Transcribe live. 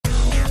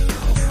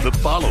The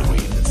following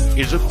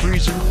is a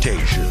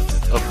presentation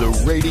of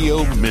the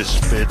Radio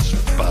Misfits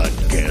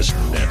Podcast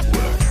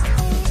Network.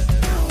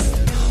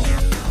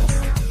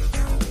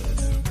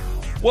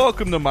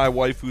 Welcome to My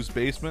Waifu's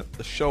Basement,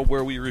 the show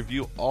where we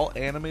review all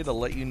anime to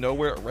let you know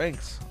where it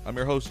ranks. I'm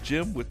your host,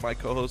 Jim, with my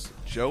co-hosts,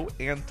 Joe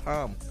and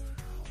Tom.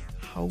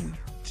 How we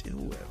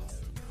doing?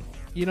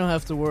 You don't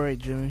have to worry,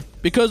 Jimmy,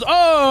 because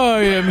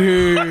I am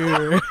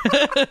here.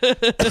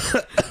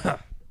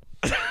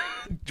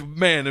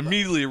 Man,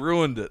 immediately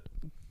ruined it.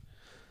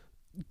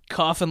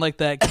 Coughing like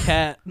that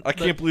cat. I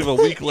can't believe a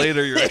week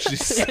later you're actually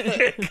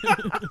sick.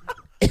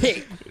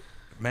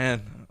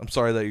 Man, I'm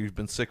sorry that you've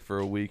been sick for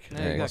a week.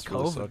 Yeah, you got Must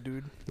really COVID, suck.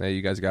 dude. Hey,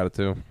 you guys got it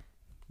too.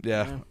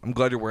 Yeah, I'm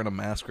glad you're wearing a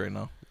mask right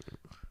now.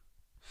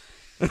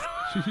 That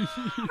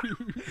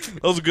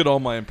was a good All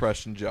My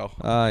impression, Joe.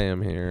 I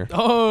am here.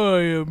 I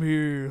am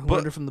here. But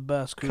Learned it from the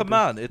best. Cooper. Come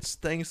on, it's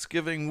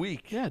Thanksgiving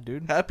week. Yeah,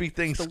 dude. Happy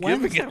Thanksgiving,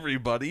 Wednesday.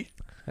 everybody.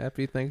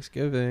 Happy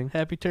Thanksgiving.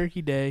 Happy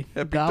Turkey Day.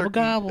 Happy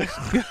gobble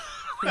turkey. gobble.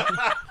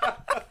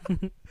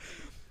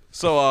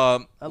 So,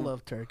 I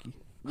love turkey.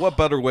 what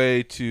better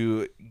way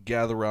to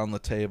gather around the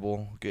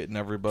table, getting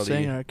everybody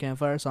Sing our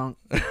campfire song.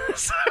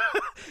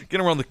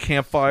 getting around the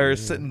campfire,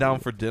 sitting down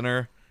for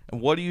dinner, and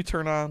what do you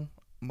turn on?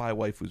 My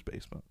Waifu's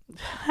Basement.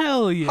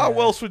 Hell yeah. How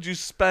else would you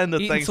spend a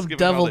Eating some Thanksgiving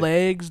deviled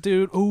holiday? eggs,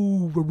 dude.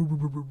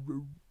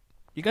 Ooh.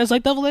 You guys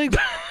like deviled eggs?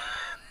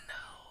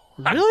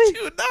 I Really?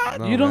 do not.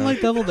 No, You don't man.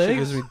 like deviled Shit eggs?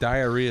 gives me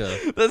diarrhea.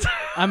 That's-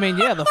 I mean,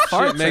 yeah, the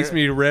farts Shit makes are,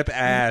 me rip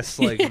ass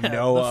like yeah,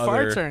 no the other.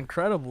 farts are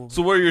incredible.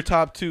 so what are your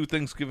top two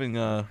Thanksgiving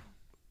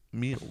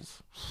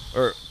meals?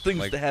 Or things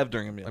Like- to have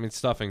during a meal? I mean,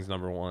 stuffing's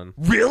number one.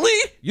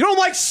 really? You don't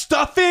like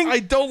stuffing? I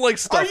don't like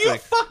stuffing. you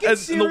fucking and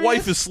the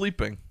wife serious? is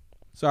sleeping.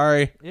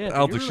 Sorry. Yeah, I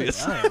don't you're think she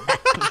is. lying.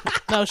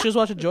 No, she was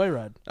watching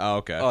Joyride. Oh,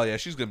 okay. Oh, yeah,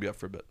 she's going to be up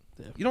for a bit.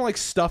 You don't like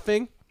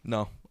stuffing?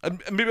 No.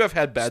 Maybe I've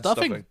had bad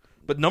Stuffing? stuffing.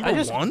 But number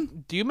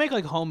one? Do you make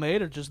like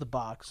homemade or just the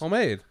box?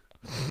 Homemade.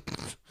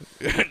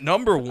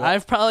 Number one.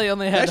 I've probably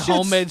only had That shit's-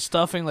 homemade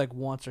stuffing like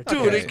once or twice.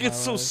 Dude, Okay. it gets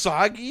so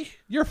soggy.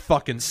 You're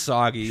fucking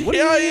soggy. What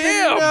Yeah, do you I even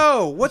am.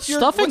 know? What's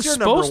Stuffing's your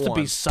number supposed to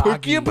one? be soggy.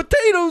 Turkey and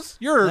potatoes.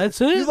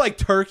 That's it? You like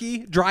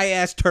turkey? Dry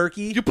ass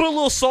turkey? You put a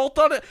little salt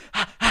on it.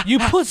 You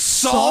put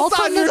salt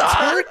on your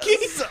turkey?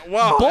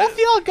 Wow. Both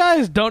y'all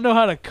guys don't know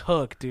how to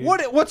cook, dude.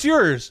 What's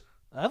yours?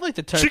 I like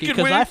the turkey Chicken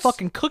because I wings?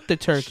 fucking cook the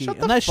turkey, Shut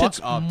and the that fuck shit's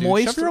up, dude.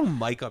 moist. Shove your own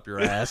mic up your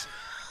ass.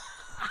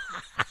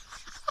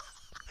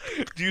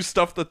 Do you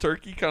stuff the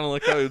turkey kind of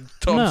like how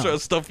Tom's No. trying to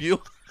stuff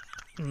you?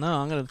 No,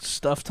 I'm gonna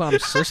stuff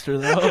Tom's sister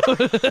though.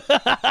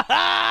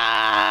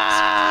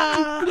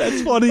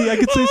 That's funny. I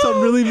could say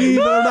something really mean,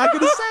 but I'm not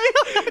gonna say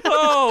it.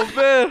 Oh,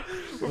 man.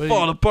 We're Wait.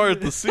 falling apart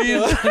at the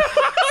seams.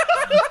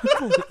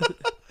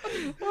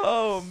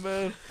 Oh,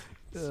 man.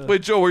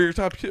 Wait, Joe, what are your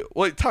top two?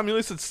 Wait, Tom, you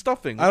only said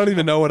stuffing. I don't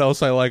even know what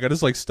else I like. I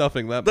just like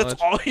stuffing that That's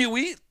much. all you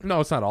eat?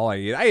 No, it's not all I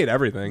eat. I eat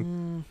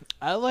everything.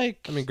 I like.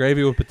 I mean,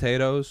 gravy with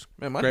potatoes,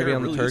 Man, my gravy hair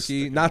on the really is turkey.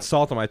 sticking Not out.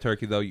 salt on my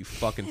turkey, though, you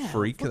fucking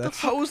freak. That's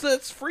How is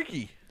that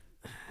freaky?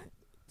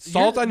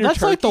 salt on your That's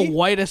turkey? like the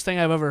whitest thing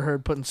I've ever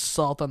heard. Putting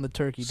salt on the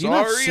turkey. Do you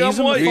not Sorry, I'm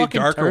season white. the You eat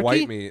fucking dark turkey? or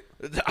white meat.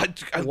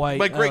 White,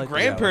 My I great like that.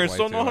 grandparents Yeah,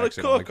 don't white know too. how to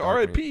Actually, I don't like cook. dark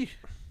R.I.P.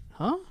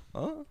 Huh?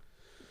 Huh?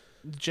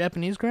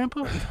 Japanese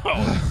grandpa?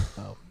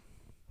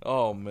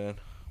 Oh, man.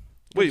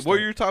 Wait, what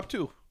are your top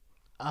two?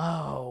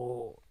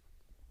 Oh.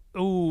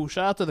 Ooh,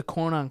 shout out to the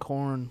corn on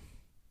corn.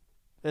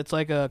 It's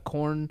like a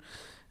corn.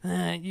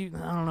 I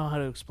don't know how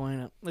to explain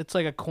it. It's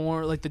like a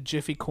corn, like the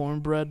Jiffy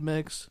cornbread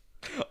mix.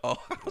 Oh,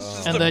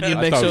 And then you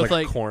I mix thought it it with was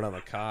like like. corn on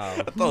the cob.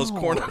 I thought it was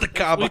corn on the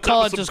cob. We I thought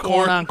call was it some just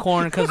corn on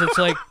corn because it's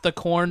like the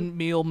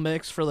cornmeal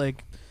mix for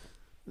like.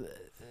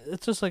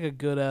 It's just like a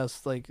good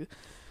ass like.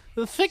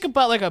 Think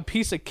about like a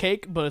piece of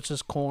cake, but it's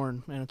just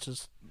corn, and it's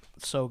just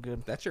so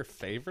good. That's your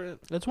favorite?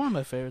 It's one of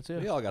my favorites, yeah.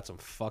 We all got some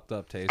fucked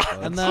up taste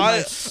buds. And then my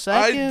I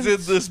second,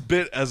 did this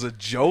bit as a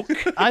joke.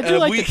 I do and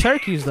like we the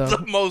turkeys though.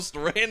 the most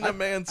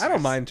random answers. I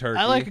don't mind turkey.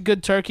 I like a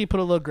good turkey.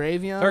 Put a little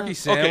gravy on turkey it.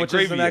 sandwiches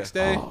gravy, the next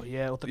day. Oh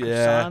yeah, with the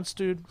Yeah. croissants,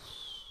 dude.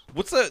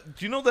 What's that?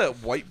 Do you know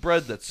that white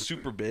bread that's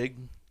super big?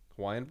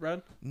 Hawaiian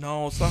bread?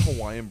 No, it's not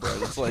Hawaiian bread.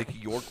 It's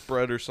like York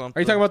bread or something.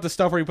 Are you talking about the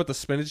stuff where you put the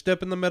spinach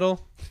dip in the middle?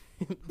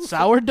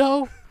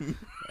 Sourdough.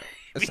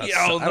 It's not Yeah,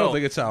 I don't I don't know.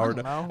 think it's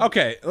sourdough. know.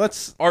 Okay,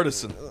 let's.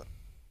 Artisan?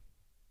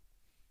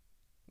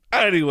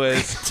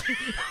 Anyways,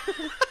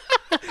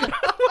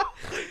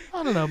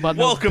 I don't know about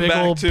welcome no big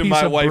back old to piece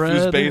My of Waifu's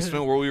bread.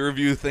 Basement, where we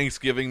review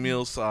Thanksgiving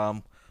meals.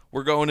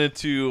 We're going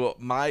into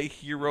My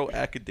Hero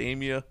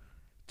Academia: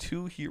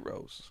 Two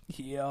Heroes.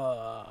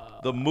 Yeah.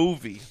 The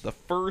movie, the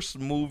first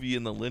movie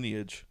in the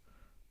lineage.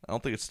 I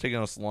don't think it's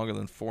taken us longer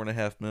than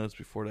 4.5 minutes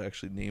before to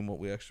actually name what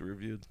we actually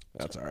reviewed.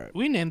 That's all right.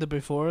 We named it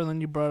before, and then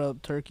you brought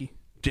up turkey.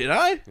 Did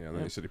I? Yeah,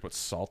 then you said you put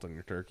salt on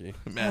your turkey.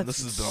 Man,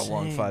 That's this has been a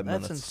long insane. 5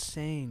 That's minutes.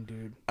 insane,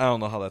 dude. I don't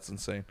know how that's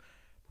insane.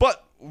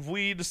 But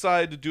we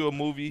decided to do a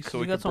movie so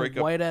you we got could some break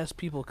up. white ass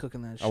people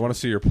cooking that shit. I want to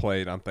see your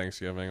plate on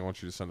Thanksgiving. I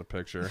want you to send a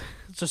picture.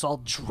 It's just all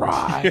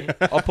dry.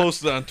 I'll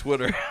post it on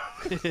Twitter.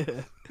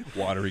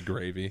 Watery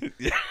gravy.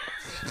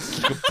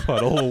 Like a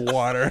puddle of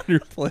water on your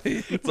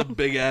plate. It's a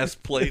big ass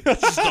plate.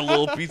 It's just a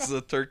little piece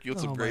of turkey with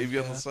Oh some my gravy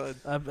on the God.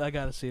 side. I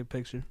gotta see a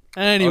picture.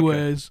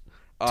 Anyways,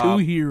 Two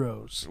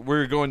Heroes.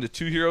 We're going to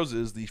Two Heroes. It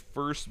is the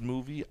first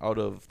movie out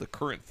of the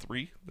current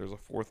 3. There's a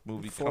 4th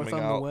movie Fourth coming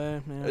on out. the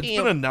way. Yeah. It's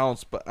been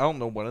announced, but I don't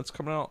know when it's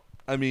coming out.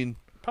 I mean,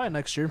 Probably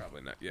next year.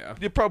 Probably not. Yeah.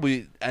 it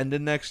probably end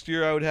of next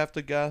year, I would have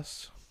to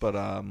guess. But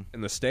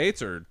In the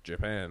States or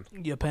Japan?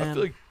 Japan. I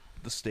feel like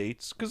the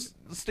States, because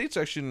the States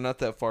actually not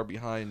that far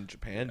behind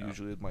Japan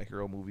usually with My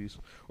Hero movies,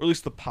 or at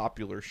least the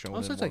popular shonen Also,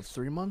 it's ones. like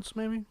 3 months,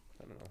 maybe.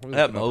 I don't know.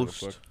 At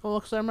most. Well,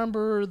 because I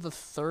remember the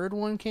third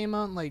one came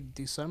out in like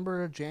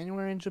December or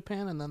January in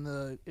Japan, and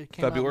then it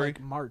came February? out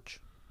like March.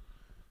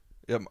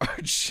 Yeah,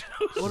 March.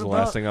 This is What the about-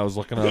 last thing I was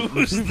looking up.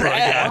 Who's before I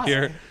that? got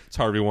here. It's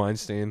Harvey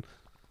Weinstein.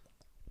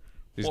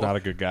 He's Well- not a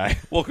good guy.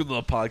 Welcome to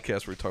the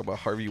podcast where we talk about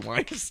Harvey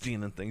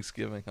Weinstein and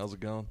Thanksgiving. How's it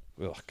going?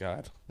 Oh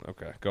God.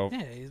 Okay, go.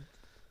 Yeah,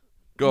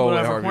 Go away,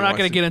 whatever. Harvey We're not going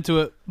Weinstein. to get into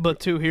it, but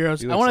Two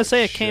Heroes. He I looks want to like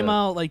say it shit. came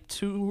out like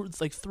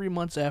 3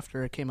 months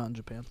after it came out in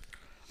Japan.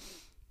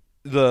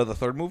 The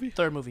third movie?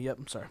 Third movie, yep,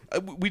 I'm sorry.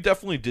 We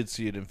definitely did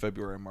see it in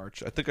February and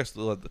March. I think I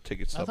still had the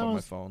ticket I stub thought on it my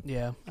was- phone.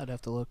 Yeah, I'd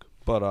have to look.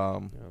 But Yeah, I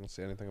don't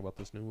see anything about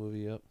this new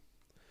movie yet.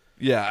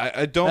 yeah,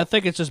 I don't. I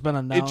think it's just been It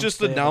announced. just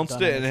They haven't announced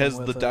done it and it has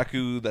anything the with it.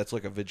 Deku that's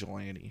like a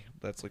vigilante.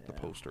 That's like the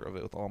poster of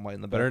it with All Might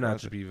in the Better background. not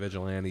just be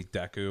vigilante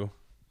Deku.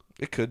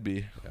 It could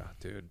be. Yeah,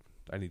 dude.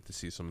 I need to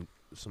see some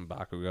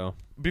Bakugo.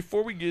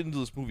 Before we get into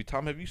this movie,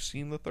 Tom, have you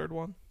seen the third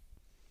one?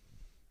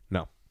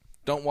 No.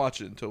 Don't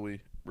watch it until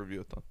we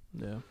review it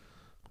then. Yeah.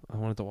 I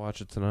wanted to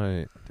watch it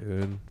tonight,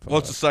 dude. Well,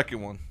 it's the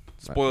second one.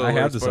 Spoiler I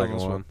alert, had the spoiler second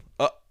this one.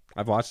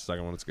 I've watched the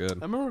second one. It's good.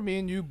 I remember me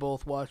and you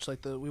both watched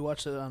we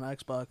watched it on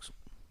Xbox.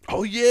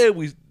 Oh yeah,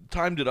 we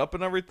timed it up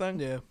and everything.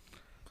 Yeah.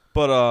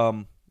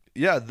 But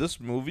yeah, this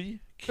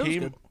movie It was came.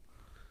 good.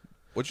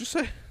 What'd you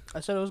say? I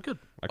said it was good.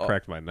 I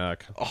cracked my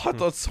neck. Oh, I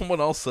thought someone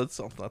else said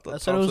something. I thought I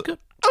said it Tom was good.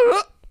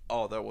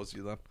 Oh, that was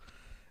you then.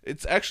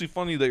 It's actually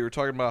funny that you were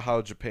talking about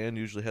how Japan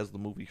usually has the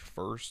movie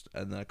first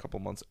and then a couple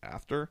months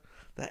after.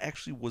 That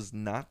actually was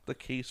not the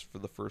case for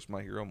the first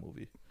My Hero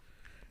movie.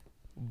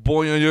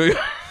 Boy,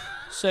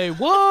 Say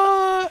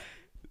what?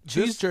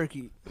 Cheese This-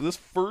 jerky. this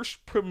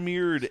first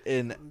premiered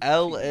in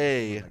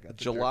L.A.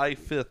 July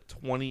 5th,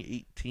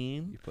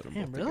 2018. You put them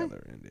Damn, both really?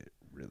 together and it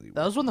really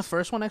That was when the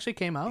first one actually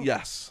came out?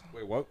 Yes.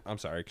 Wait, what? I'm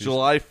sorry. Could you-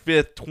 July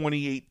 5th,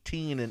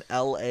 2018 in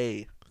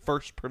L.A.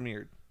 First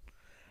premiered.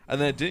 And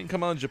then it didn't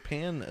come out in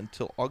Japan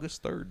until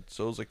August 3rd.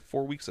 So it was like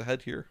 4 weeks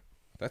ahead here.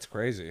 That's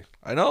crazy.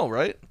 I know,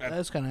 right?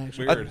 That's kind of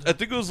actually. Weird. I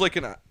think it was like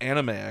an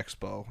anime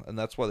expo, and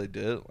that's why they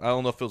did it. I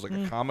don't know if it was like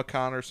a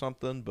Comic-Con or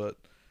something, but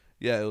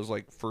yeah, it was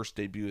like first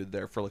debuted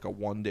there for like a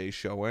one-day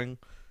showing.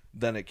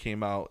 Then it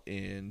came out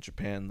in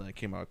Japan. Then it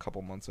came out a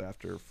couple months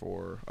after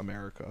for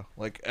America,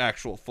 like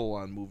actual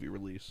full-on movie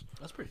release.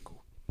 That's pretty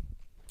cool.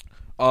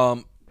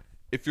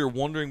 If you're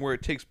wondering where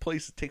it takes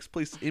place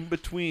in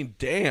between,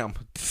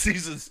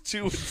 seasons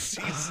 2 and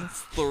seasons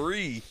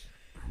 3.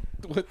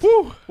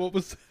 What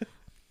was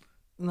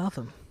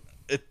Nothing.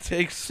 It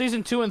takes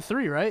Season 2 and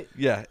 3, right?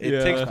 Yeah, it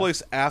Yeah. takes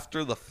place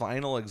after the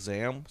final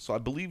exam. So I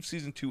believe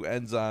season 2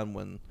 ends on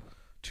when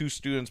 2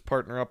 students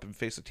partner up and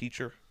face a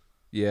teacher.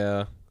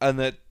 Yeah. And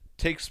that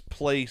takes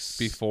place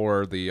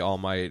Before the All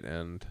Might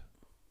and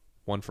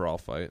One for All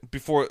fight.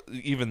 before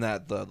even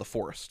that, the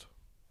forest.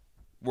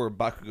 Where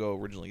Bakugo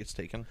originally gets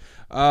taken.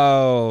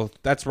 Oh,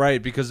 that's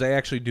right, because they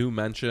actually do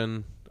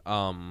mention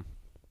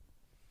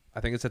I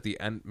think it's at the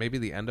end, maybe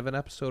the end of an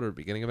episode or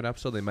beginning of an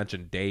episode, they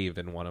mention Dave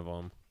in one of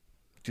them.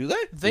 Do they?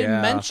 They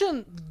Yeah.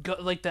 mentioned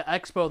like the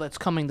expo that's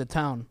coming to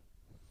town.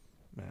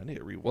 Man, I need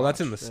to rewatch. Well, that's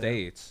in the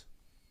States.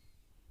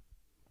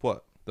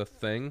 What? The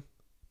Thing.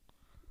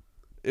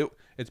 It.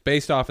 It's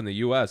based off in the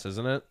U.S.,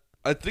 isn't it?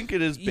 I think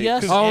it is.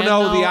 Yes. Oh, and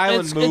no, the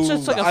island it's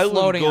just like The a island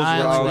floating goes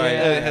island. around, right, right?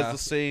 yeah. It has the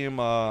same.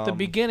 The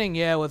beginning,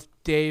 yeah, with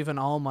Dave and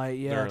All Might,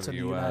 yeah, They're it's in in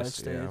the the United US,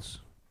 yeah. States.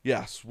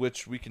 Yes,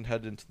 which we can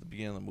head into the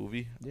beginning of the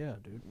movie. Yeah,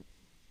 dude.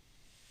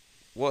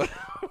 What?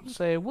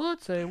 Say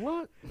what? Say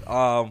what?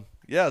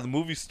 Yeah, the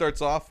movie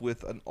starts off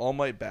with an All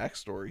Might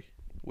backstory,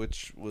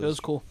 which It was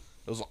cool.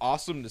 It was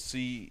awesome to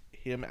see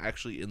him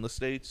actually in the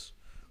States.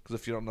 Because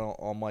if you don't know,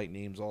 All Might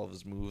names all of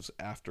his moves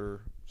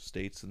after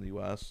states in the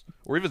U.S.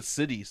 or even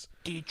cities,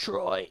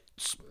 Detroit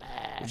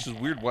smash. which is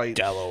weird. Why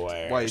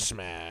Delaware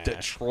smash.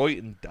 Detroit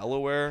and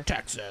Delaware?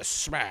 Texas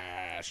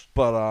smash.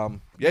 But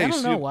yeah, I you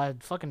don't see, know why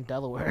fucking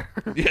Delaware.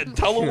 yeah,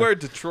 Delaware,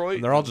 Detroit.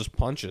 And they're all just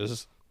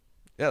punches.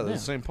 yeah, they're Yeah. the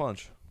same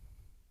punch,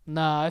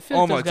 Nah, I feel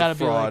All like there's Might's a got to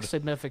be like fraud.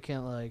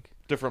 significant like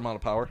different amount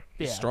of power.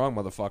 yeah. Strong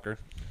motherfucker.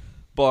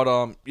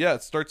 But yeah,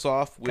 it starts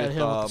off Got with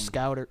hit with the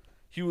scouter.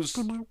 he was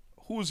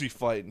who was he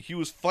fighting? He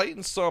was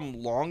fighting some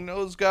long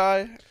nosed guy.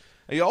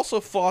 And he also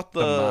fought The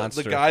the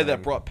monster guy that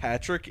thing. brought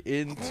Patrick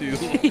into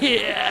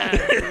Yeah.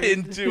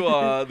 into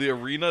the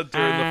arena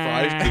during the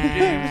 5 King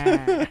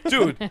games.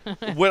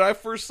 Dude, when I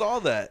first saw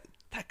that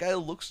guy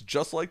looks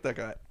just like that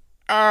guy.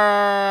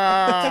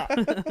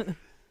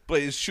 But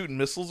he's shooting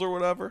missiles or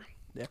whatever.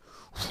 Yeah.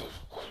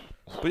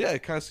 But yeah, I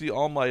kind of see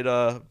All Might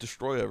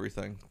destroy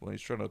everything when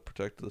he's trying to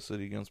protect the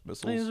city against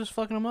missiles. He's just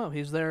fucking him up.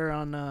 He's there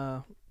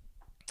on.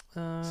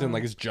 He's in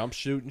like his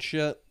jumpsuit and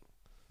shit.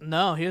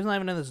 No, he was not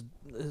even in his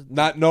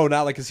Not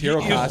like his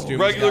hero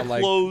costume. Regular He's got,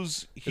 like,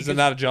 clothes. Is it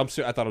not a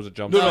jumpsuit? I thought it was a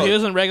jumpsuit. No, he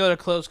was in regular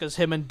clothes because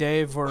him and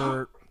Dave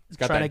were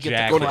got trying to that get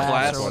jacket. to Go to class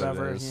class, or what it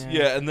whatever. is.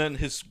 Yeah, and then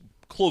his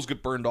clothes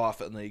get burned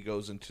off, and then he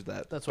goes into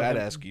that That's what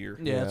badass gear.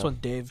 Yeah, that's when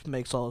Dave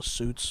makes all his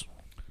suits.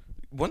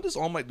 When does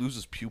All Might lose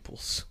his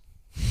pupils?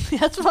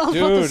 That's what I was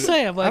about to Dude,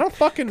 say. I'm like, I don't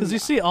fucking. because you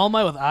see All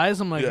Might with eyes.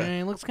 I'm like, Yeah. man,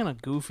 he looks kind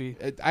of goofy.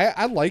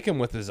 I like him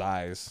with his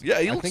eyes. Yeah,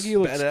 he I looks think he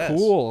looks badass.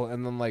 cool.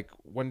 And then like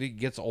when he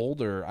gets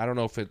older, I don't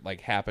know if it like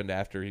happened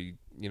after he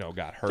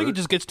got hurt. I think he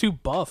just gets too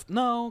buffed.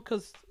 No,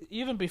 because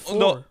even before.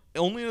 No,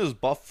 only in his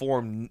buff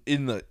form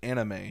in the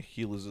anime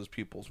he loses his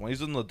pupils. When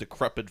he's in the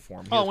decrepit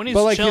form, he has when he's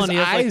but like chilling, his he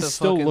has, like, eyes the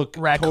still fucking look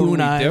raccoon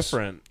totally eyes.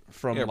 different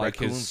from Yeah, like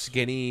his raccoons.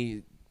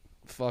 skinny,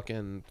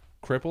 fucking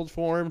crippled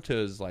form to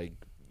his like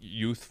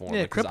youth form.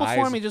 Yeah, Like, his cripple eyes-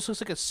 form, he just looks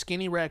like a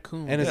skinny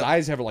raccoon. and his Yeah.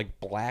 eyes have like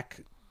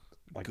black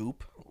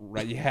goop.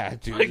 Right? Yeah,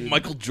 dude. Like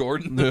Michael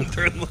Jordan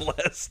during the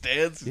Last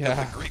Dance. He's Yeah.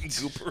 got the green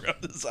goop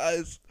around his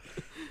eyes.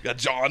 Got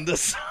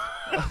jaundice.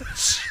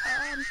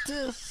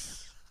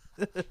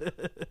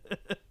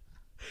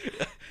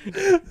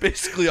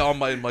 Basically, All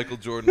Might and Michael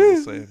Jordan are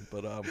the same.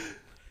 But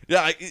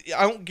yeah,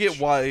 I don't get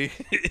why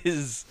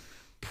his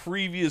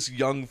previous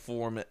young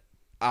form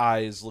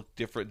eyes look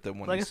different than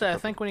when. Like I he's said, I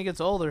decrepit. think when he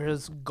gets older,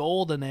 his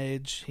golden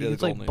age, Yeah, the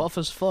he's like golden buff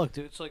as fuck,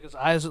 dude. It's like his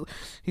eyes,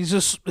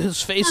 his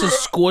face is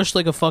squished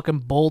like a fucking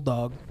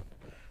bulldog.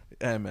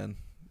 Hey man,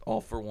 All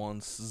for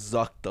One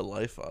zucked the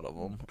life out of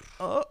him.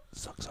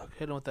 Suck.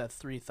 Hit him with that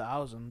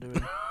 3,000,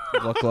 dude.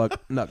 Luck,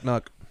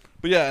 knuck.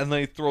 But yeah, and then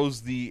he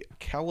throws the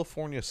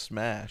California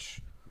Smash,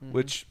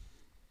 which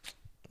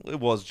it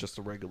was just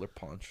a regular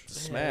punch.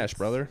 Smash,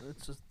 brother.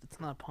 It's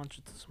not a punch,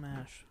 it's a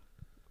smash.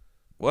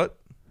 What?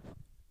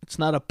 It's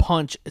not a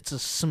punch, it's a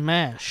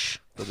smash.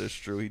 That is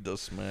true. He does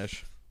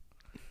smash.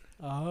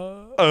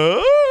 Uh,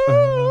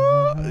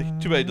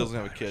 Too bad he doesn't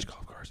have a kid.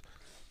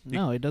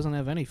 No, he doesn't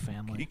have any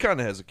family. He kind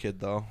of has a kid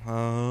though. I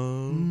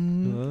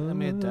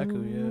mean,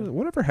 Deku, yeah.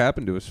 Whatever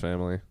happened to his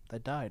family? They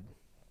died.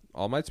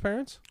 All Might's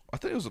parents? I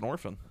think he was an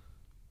orphan.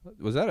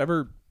 Was that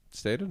ever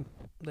stated?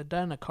 They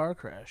died in a car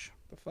crash.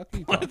 The fuck are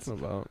you talking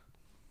about?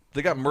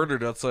 They got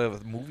murdered outside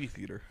of a movie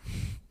theater.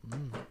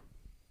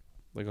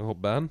 Like Uncle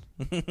Ben?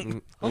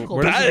 Uncle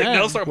Where does Ben.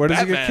 That was our Where does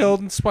he get Batman. killed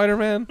in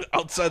Spider-Man?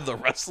 Outside the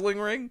wrestling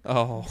ring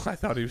Oh, I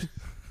thought he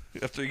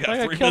after he I got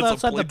got 3 killed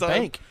minutes of outside the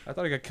playtime. bank. I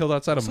thought he got killed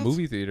outside a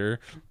movie theater.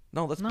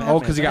 No, that's No. Batman. Oh,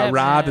 because he got Batman.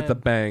 robbed at the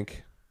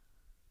bank.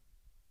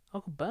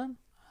 Uncle Ben?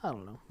 I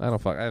don't know. I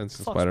haven't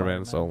seen Fuck Spider-Man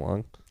in Spider-Man. so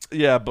long.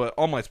 Yeah, but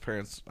All Might's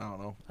parents, I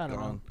don't know. I don't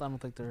gone. know. I don't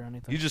think they're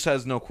anything. He just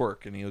has no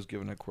quirk, and he was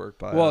given a quirk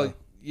by Well,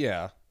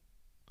 yeah.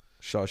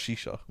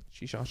 Shisha,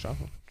 Shisha.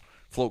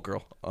 Float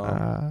Girl,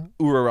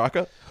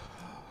 Uraraka.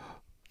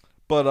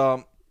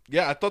 But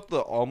yeah, I thought the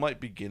All Might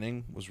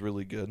beginning was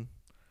really good.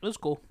 It was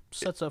cool.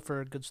 Sets up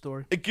for a good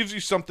story. It gives you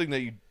something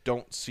that you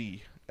don't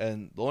see,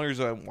 and the only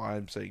reason why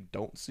I'm saying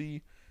don't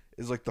see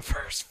is like the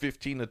first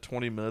 15 to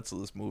 20 minutes of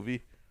this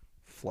movie,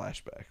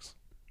 flashbacks.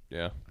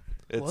 Yeah.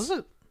 Was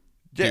it?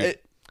 Yeah, Dude.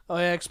 Oh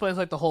yeah, it explains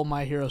like the whole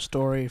My Hero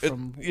story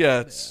from.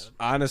 it's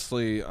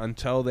Honestly,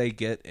 until they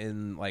get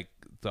in like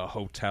the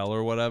hotel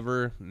or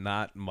whatever,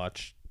 not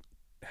much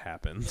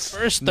happens.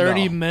 First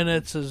 30 No.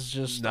 minutes is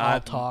just all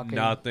talking.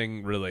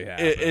 Nothing really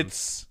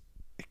happens.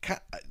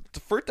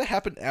 for it to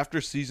happen after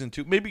season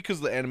 2, maybe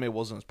because the anime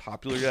wasn't as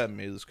popular yet.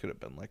 Maybe this could have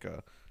been like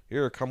a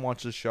here, come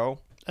watch this show.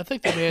 I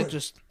think they may have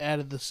just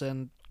added this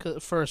in.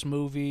 'Cause first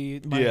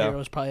movie, My Yeah. Hero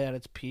was probably at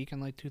its peak in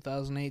like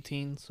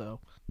 2018. So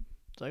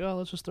it's like, oh,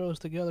 let's just throw this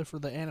together for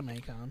the anime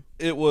con.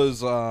 It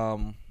was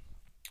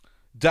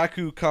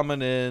Deku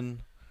coming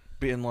in,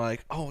 being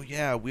like, "Oh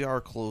yeah, we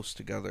are close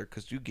together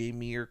because you gave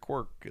me your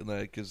quirk," and then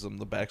it gives them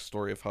the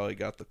backstory of how he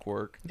got the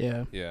quirk.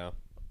 Yeah. Yeah.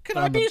 Can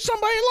I be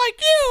somebody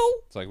like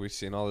you? It's like we've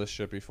seen all this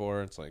shit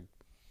before. It's like,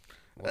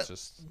 let's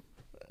just.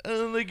 And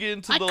then they get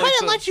into I the.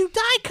 couldn't let you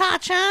die,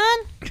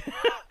 Kachan.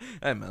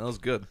 Hey man, that was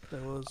good.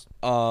 That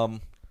was.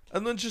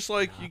 And then just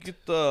like you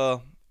get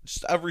the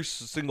just every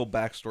single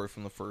backstory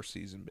from the first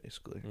season,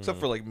 basically, except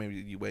for like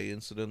maybe the UA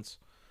incidents.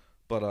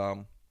 But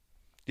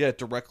yeah, it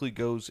directly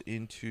goes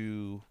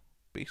into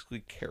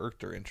basically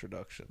character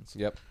introductions.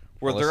 Yep.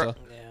 Where Melissa?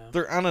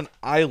 they're on an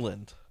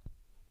island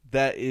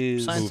that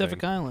is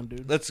Scientific Island,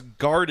 dude. that's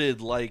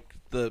guarded like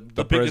the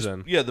biggest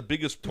prison. the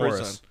biggest prison.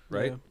 Taurus,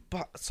 right? Yeah.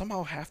 But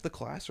somehow half the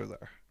class are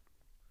there.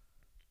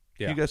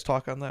 Yeah. Can you guys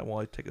talk on that while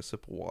I take a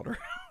sip of water?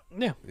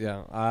 Yeah.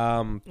 Yeah.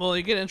 Well,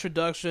 you get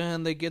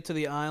introduction. They get to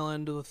the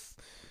island with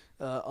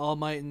All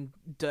Might and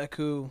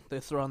Deku. They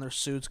throw on their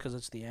suits because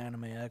it's the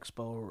Anime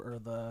Expo or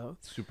the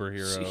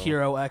Superhero.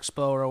 Hero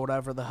Expo or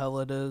whatever the hell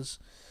it is.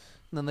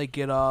 And then they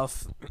get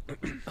off.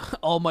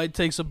 All Might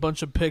takes a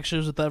bunch of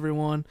pictures with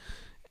everyone.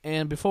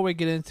 And before we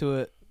get into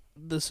it,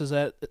 this is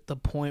at the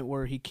point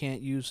where he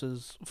can't use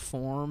his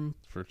form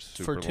for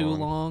for too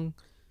long.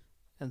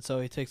 And so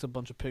he takes a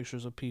bunch of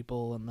pictures of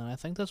people, and then I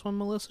think that's when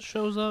Melissa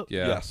shows up.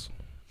 Yeah. Yes.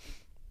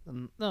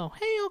 And, no,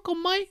 hey, Uncle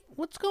Mike,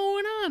 what's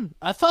going on?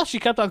 I thought she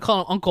kept on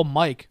calling him Uncle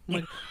Mike. I'm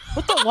like,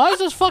 what the? Why is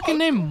his fucking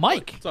name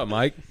Mike? What's up,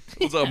 Mike?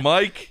 What's up,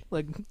 Mike?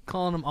 Like,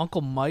 calling him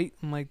Uncle Mike.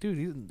 I'm like,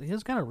 dude, he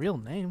has got a real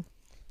name.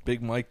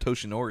 Big Mike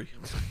Toshinori.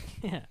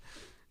 Yeah.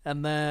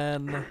 And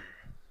then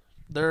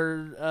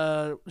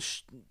they're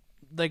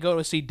they go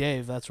to see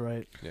Dave. That's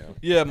right. Yeah.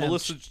 Yeah,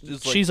 Melissa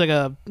is like... She's like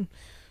a,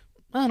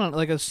 I don't know,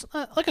 like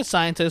a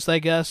scientist, I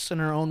guess, in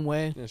her own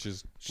way. Yeah, she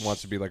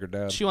wants to be like her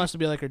dad. She wants to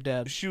be like her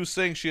dad. She was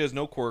saying she has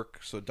no quirk,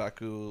 so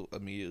Deku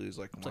immediately is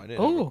like, well, I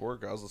didn't have a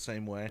quirk. I was the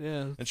same way.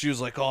 Yeah. And she was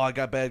like, oh, I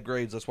got bad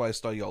grades. That's why I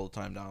study all the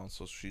time now.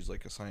 So she's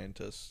like a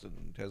scientist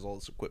and has all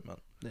this equipment.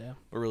 Yeah.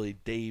 But really,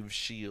 Dave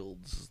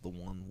Shields is the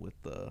one with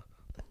the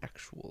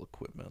actual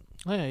equipment.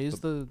 Oh, yeah,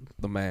 he's the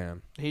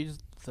man. He's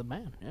the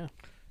man, yeah.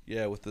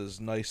 Yeah, with his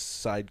nice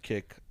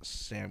sidekick,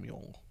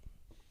 Samuel.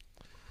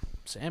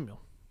 Samuel.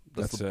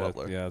 That's the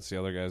butler. Yeah, that's the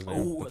other guy's name.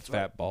 Oh, the that's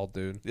fat bald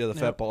dude. Yeah, the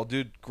fat ball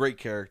dude. Great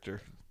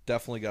character.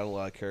 Definitely got a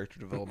lot of character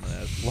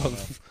development.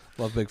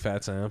 Love Big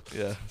Fat Sam.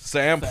 Yeah.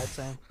 Sam. Fat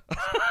Sam.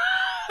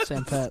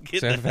 Sam Pat.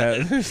 Sam Fat.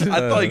 I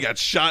thought he got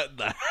shot in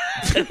the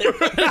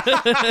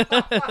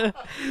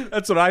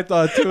That's what I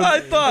thought too. I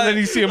thought- And then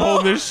you see him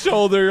holding his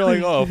shoulder. You're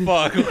like, oh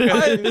fuck.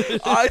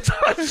 I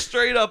thought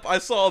straight up I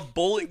saw a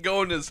bullet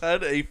go in his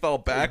head and he fell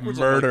backwards.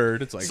 I'm like,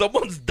 Murdered. It's like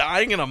someone's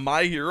dying in a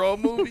My Hero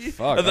movie?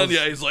 Fuck, and then,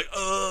 that was- he's like,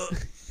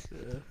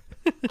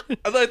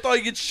 And then I thought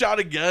he gets shot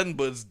again,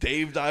 but it's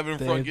Dave diving in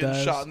front, Dave getting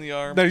dives. shot in the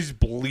arm. then he's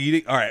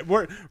bleeding. All right,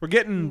 we're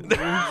getting.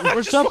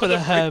 We're jumping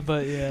ahead,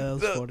 but yeah,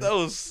 that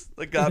was funny.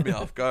 That got me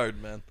off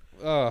guard, man.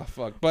 Oh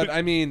fuck! But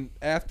I mean,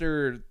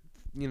 after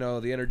the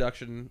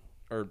introduction,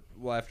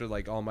 after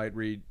like All Might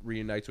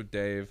reunites with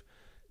Dave,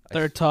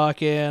 They're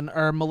talking,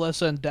 or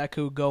Melissa and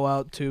Deku go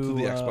out to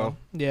the expo.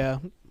 Yeah.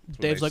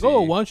 Dave's they like, see-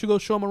 oh, why don't you go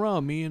show him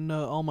around? Me and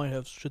All Might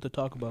have shit to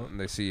talk about. and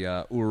they see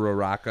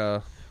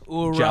Uraraka.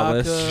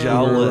 Uraraka.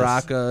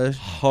 Uraraka.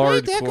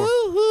 Hardcore.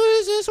 who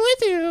is this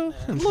with you?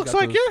 Looks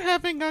like you're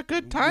having a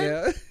good time.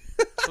 Yeah.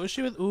 Was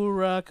she with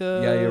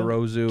Uraraka?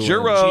 Yayarozu. and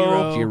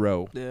Jiro.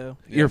 Jiro. Yeah.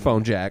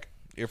 Earphone jack.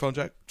 Earphone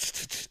jack.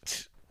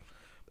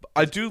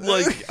 I do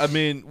like, I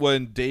mean,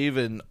 when Dave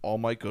and All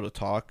Might go to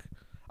talk,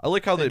 I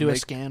like how They they do a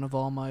make... scan of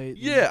All Might.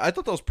 Yeah, I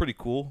thought that was pretty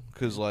cool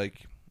because,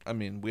 like, I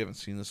mean, we haven't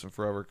seen this in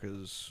forever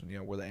because,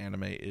 where the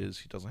anime is,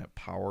 he doesn't have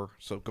power.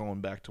 So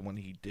going back to when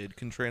he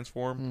can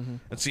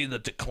transform and seeing the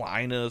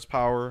decline of his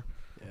power.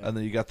 Yeah. And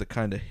then you got the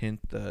kind of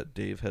hint that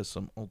Dave has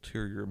some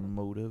ulterior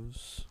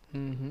motives.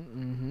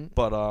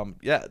 But,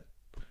 yeah,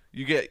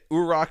 you get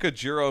Uraraka,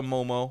 Jiro, and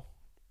Momo,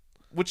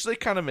 which they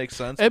kind of make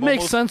sense. It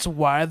makes sense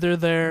why they're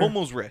there.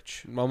 Momo's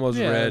rich. Momo's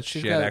Yeah, rich.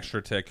 she's She had got-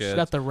 extra tickets. She's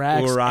got the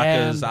racks.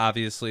 Uraraka's and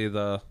obviously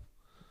the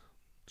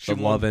She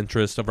love won-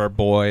 interest of our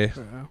boy.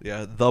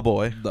 Yeah, the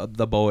boy.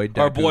 The boy.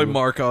 Our Deku. boy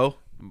Marco.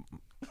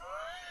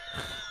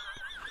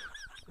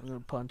 I'm going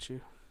to punch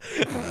you.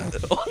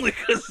 Only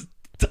because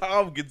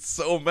Tom gets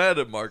so mad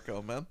at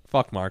Marco, man.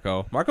 Fuck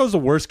Marco. Marco's the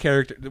worst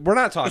character. We're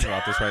not talking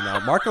about this right now.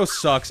 Marco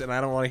sucks, and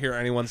I don't want to hear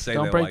anyone say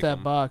Don't they break like that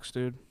him. box,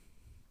 dude.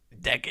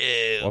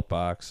 Deku. What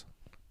box?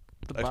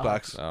 The Xbox.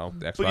 box. Oh,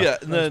 the Xbox. But yeah,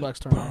 and then Xbox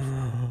turn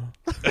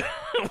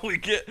off. we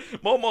get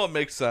Momo. It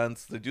makes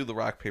sense. They do the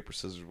rock paper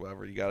scissors,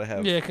 whatever. You gotta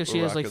have. Yeah, because she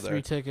has like Uraraka there.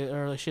 3 tickets,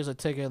 or like, she has a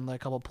ticket and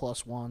like a couple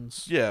plus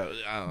ones. Yeah,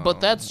 I don't know.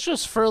 But that's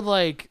just for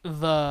like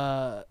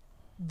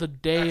the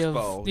day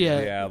Expo, of yeah.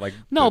 Yeah, like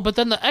No, but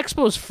then the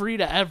expo's free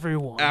to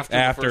everyone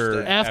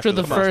after the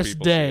the first day. most first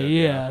people day. see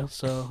it, Yeah,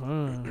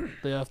 so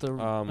they have to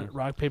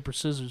rock paper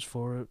scissors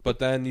for it. But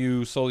then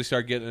you slowly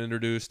start getting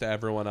introduced to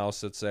everyone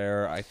else that's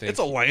there. I think It's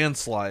a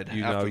landslide.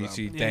 you after them.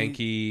 see Yeah,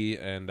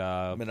 Denki and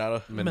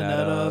Mineta.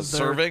 Mineta,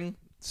 Serving.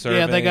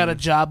 Yeah, they got a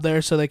job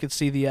there so they could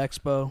see the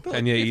expo.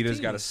 And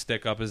Ida's got to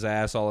stick up his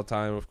ass all the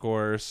time, of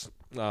course.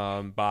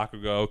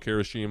 Bakugo,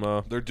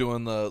 Kirishima, They're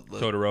doing the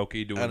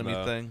Todoroki doing enemy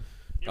the thing.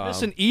 You're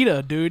missing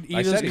Ida, dude. I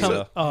Ida's said coming.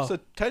 Ida. Oh, It's a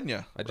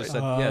Tenya. I just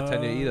right? said,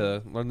 Tenya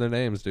Ida. Learn their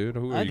names, dude.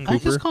 Who are you, I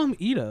Cooper? just call him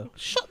Ida.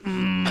 Shut.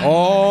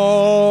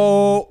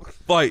 Oh!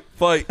 Fight,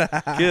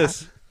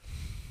 kiss.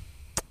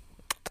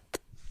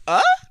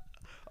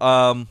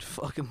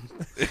 Fucking.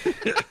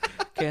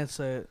 Can't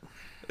say it.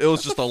 It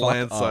was just a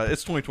landslide.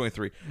 It's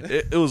 2023.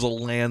 It was a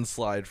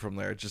landslide from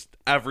there. Just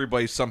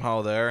everybody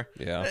somehow there.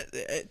 Yeah.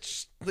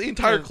 The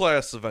entire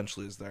class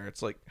eventually is there.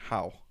 It's like,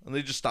 how? And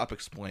they just stop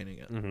explaining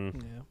it. Mm-hmm.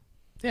 Yeah.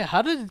 Yeah,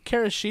 how did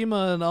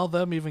Kirishima and all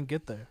them even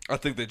get there? I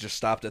think they just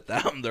stopped at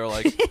them. They're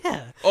like,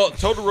 oh,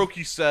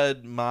 Todoroki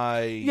said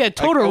I was there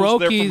for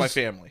Todoroki's- my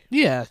family.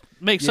 Yeah,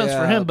 makes sense for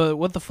Yeah. him, but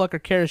what the fuck are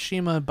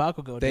Kirishima and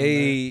Bakugo doing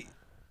They...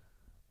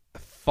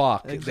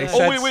 Fuck. Exactly. They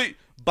Oh, said wait.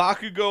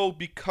 Bakugo,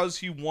 because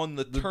he won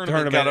the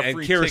tournament, got a and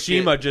free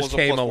Kirishima ticket, just was a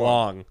came +1.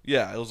 along.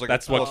 Yeah, it was like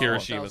That's a what +1. there?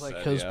 Kirishima That was like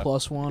said, his yeah.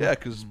 +1. Yeah,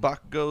 because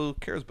Bakugo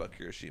cares about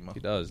Kirishima. He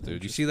does,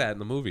 dude. You see that in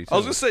the movie, too. I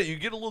was gonna say you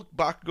get a little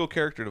Bakugo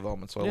character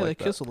development, so I Yeah, like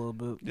they that. kiss a little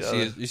bit. Yeah,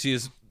 You see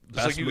his just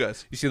best like you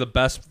guys. You see the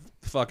best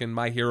fucking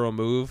My Hero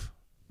move?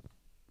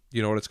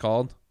 You know what it's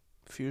called?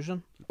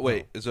 Fusion.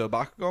 Wait, is it a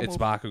Bakugo? It's move?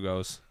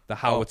 Bakugo's. The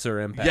howitzer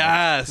impact.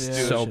 Yes, Yeah.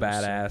 dude. So Should've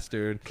badass,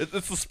 dude.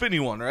 It's the spinny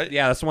one, right?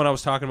 Yeah, that's the one I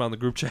was talking about in the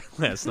group chat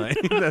last night.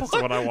 That's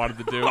what I wanted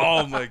to do.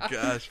 Oh my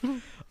gosh.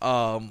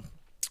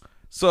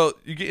 So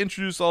you get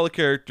introduced to all the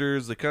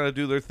characters. They kind of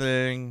do their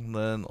thing.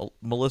 Then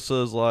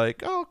Melissa's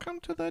like, "Oh, come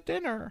to the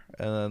dinner,"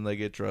 and then they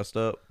get dressed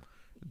up.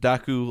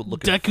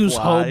 Deku's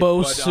fly.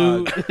 hobo But,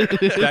 suit.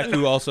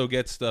 Deku also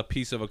gets the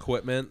piece of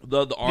equipment.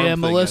 The arm Yeah, thing,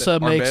 Melissa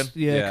makes. armband.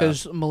 Yeah, Yeah.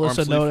 because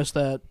Melissa Arm sleeve. noticed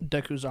that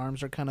Deku's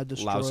arms are kind of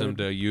destroyed. Allows him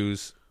to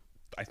use,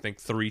 I think,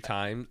 3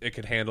 times. It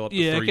can handle up to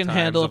Yeah, 3 it can times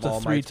handle of up to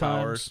All 3 Might's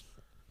times. powers.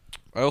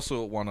 I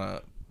also want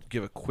to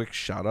give a quick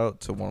shout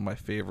out to one of my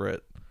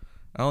favorite.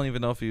 I don't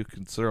even know if you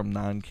consider him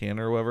non-canon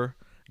or whatever.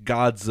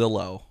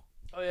 Godzilla.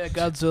 Oh yeah,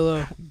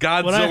 Godzilla.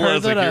 Godzilla When I heard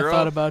as that, a I hero.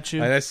 thought about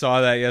you. And I saw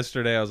that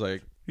yesterday. I was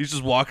like, He's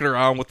just walking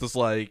around with this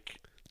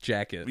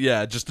jacket.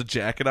 just a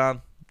jacket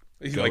on.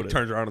 He Goated.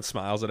 turns around and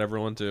smiles at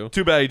everyone too.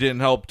 Too bad he didn't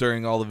help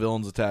during all the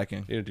villains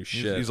attacking. He didn't do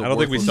shit. he's a I don't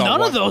think we worthless- saw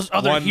None of those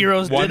other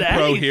heroes one did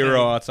pro anything.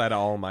 hero outside of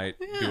All Might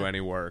do any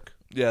work.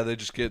 Yeah, they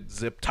just get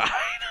zip tied.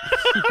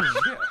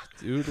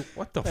 Dude,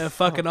 what the And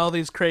fuck? fucking all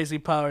these crazy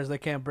powers, they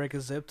can't break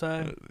a zip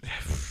tie.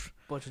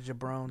 Bunch of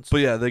jabrones.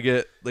 But yeah, they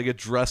get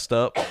dressed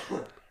up.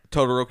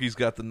 Todoroki's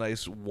got the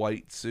nice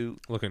white suit.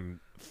 Looking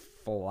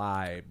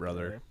fly,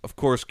 brother. Of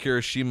course,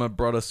 Kirishima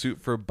brought a suit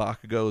for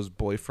Bakugo's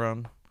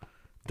boyfriend.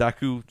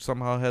 Deku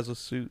somehow has a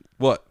suit.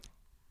 What?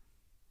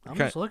 I'm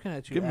Okay. just looking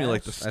at you. Give me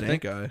like the ass. stank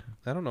think- eye.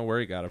 I don't know where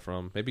he got it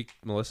from. Maybe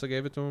Melissa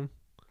gave it to him.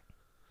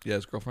 Yeah,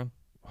 his girlfriend.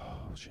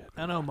 Oh shit.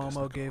 I know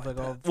Momo gave like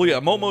all. Well, yeah,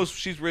 Momo's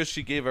she's rich.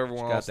 She gave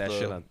everyone Got else that the-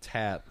 shit on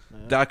tat.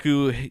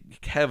 Deku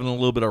having a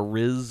little bit of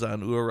riz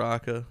on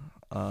Uraraka.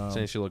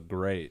 Saying she looked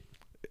great.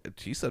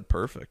 She said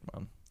perfect,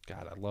 man.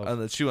 God, I love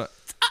And then she went,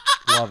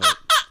 love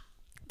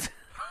it.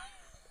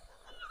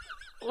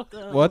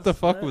 What the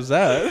fuck was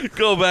that?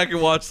 go back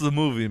and watch the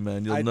movie,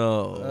 man. You'll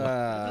know.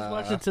 I just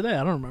watched it today.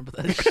 I don't remember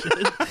that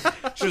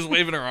shit. She was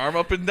waving her arm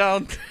up and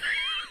down.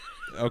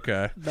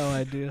 Okay. No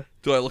idea.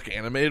 Do I look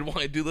animated when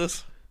I do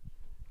this?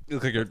 You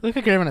look like you're. Look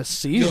like you're having a You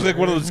seizure. look like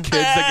one of those kids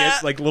that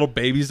get like little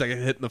babies that get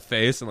hit in the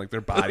face and like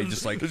their body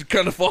just like It's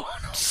kind of fall.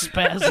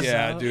 Spazzes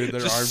yeah, out. dude,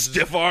 their Just arms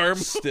stiff arm.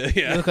 You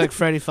yeah. look like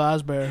Freddy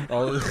Fazbear.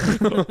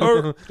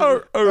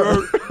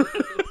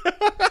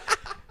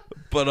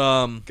 But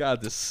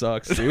God, this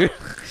sucks, dude.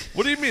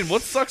 what do you mean?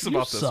 What sucks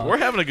about this? suck. We're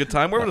having a good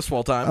time. We're having a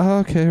swell time.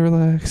 Okay,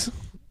 relax.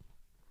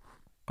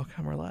 Okay,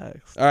 I'm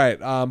relaxed. All right,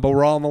 but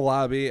we're all in the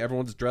lobby.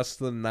 Everyone's dressed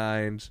to the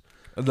nines.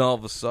 And then all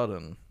of a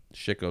sudden,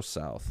 Shit goes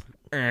south.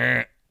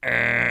 man,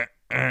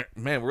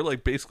 we're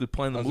like basically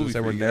playing the I was gonna movie. say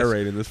for we're you guys.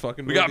 narrating this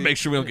fucking movie. We gotta make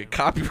sure we don't get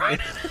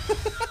copyrighted.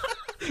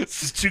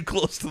 This is too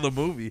close to the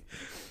movie.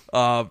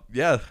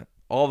 Yeah.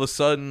 All of a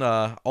sudden,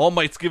 All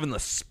Might's giving the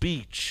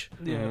speech.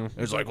 Yeah.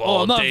 It's like,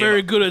 Oh, I'm not Dave.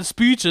 very good at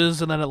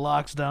speeches, and then it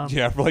locks down.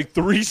 Yeah, for like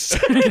 3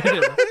 seconds.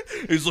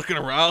 He's looking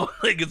around,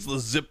 like it's the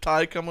zip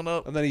tie coming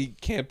up. And then he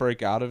can't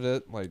break out of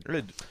it. Like,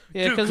 Yeah,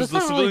 Dude, because it's the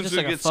not really civilians just are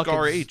like gonna a get fucking.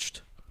 scar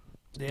aged.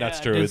 Yeah, That's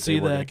I true. did They see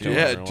were gonna that. kill Yeah,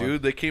 everyone.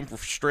 dude, they came from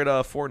straight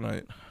out of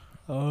Fortnite.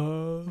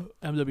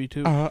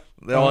 MW2.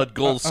 They all had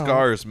gold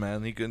scars,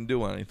 man. He couldn't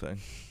do anything.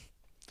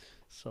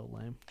 So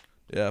lame.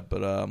 Yeah, but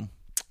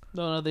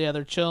No, yeah,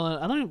 they're chilling.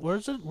 I don't.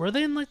 Where's it? Were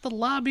they in like the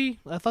lobby?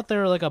 I thought they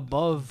were like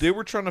above. they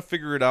were trying to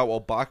figure it out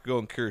while Bakugo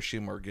and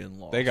Kirishima are getting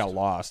lost. they got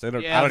lost. They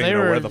don't, Yeah, I don't they even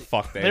know were- where the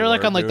fuck they were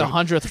like on like the dude.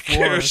 100th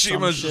floor. Or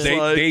some Kirishima shit. just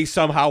like- They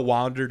somehow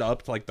wandered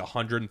up to like the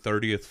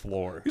 130th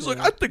floor. He's like,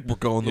 I think we're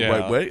going the Yeah.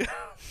 right way.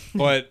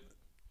 But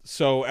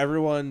so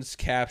everyone's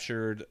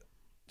captured.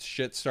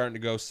 Shit's starting to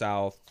go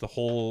south. The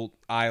whole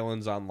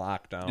island's on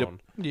lockdown. Yep.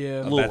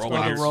 Yeah, Little That's when,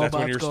 robots. you're, that's when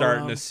robots you're go starting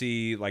around. to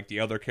see like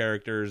the other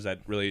characters that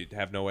really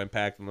have no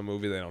impact on the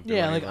movie. They don't do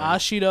Yeah, like anything.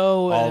 Ashido.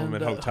 all of and,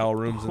 them in hotel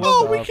rooms and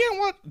Oh, stuff. we can't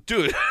watch,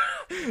 dude.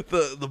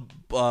 the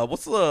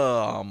what's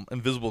the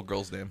invisible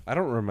girl's name? I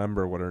don't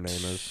remember what her name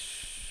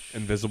is.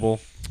 Invisible.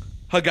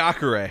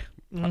 Hagakure.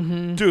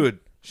 Mm-hmm. Dude,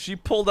 she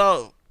pulled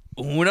out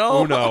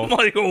Uno. Uno. I'm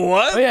like,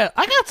 what? Oh yeah,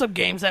 I got some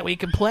games that we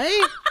can play.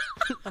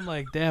 I'm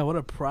like, damn, what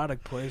a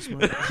product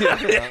placement.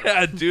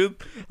 Yeah, dude.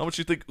 How much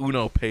you think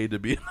Uno paid to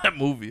be in that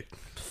movie?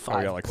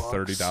 I got like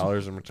 $5.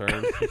 $30 in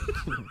return.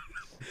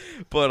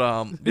 But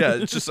yeah,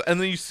 it's just, and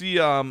then you see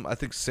I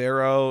think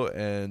Saro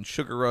and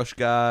Sugar Rush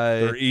guy.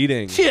 They're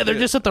eating. Yeah, they're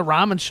just at the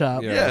ramen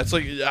shop. Yeah. Yeah, it's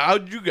like,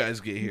 how'd you guys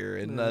get here?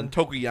 And then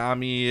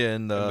Tokoyami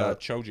and And,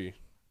 Choji.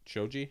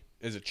 Choji?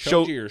 Is it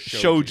Sho- Choji or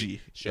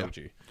Shoji.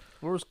 Shoji?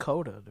 Where's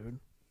Coda, dude?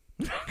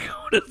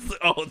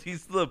 oh,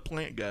 he's the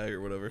plant guy or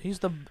whatever. He's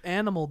the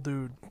animal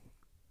dude.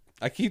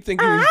 I keep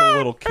thinking he's the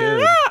little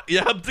kid.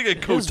 Yeah, I'm thinking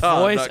His Kota,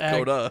 voice not act-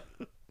 Kota.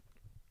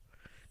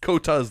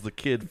 Kota is the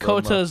kid from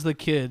Kota's the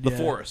kid. the yeah.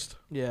 forest.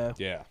 Yeah.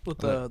 Yeah. With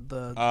the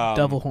Um,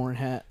 devil horn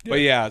hat. But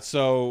yeah,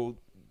 so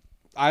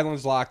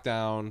island's locked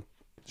down.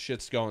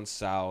 Shit's going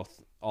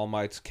south. All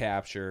Might's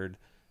captured.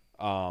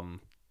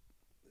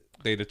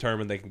 They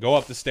determine they can go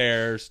up the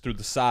stairs through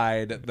the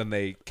side. Then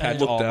they catch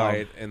look All down.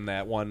 Might in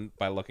that one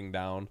by looking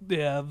down.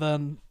 Yeah,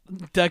 then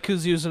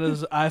Deku's using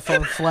his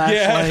iPhone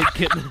flashlight,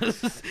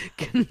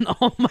 getting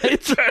All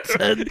Might's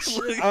attention.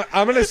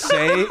 I'm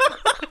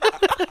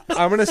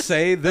gonna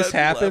say this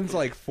happens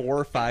like 4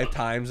 or 5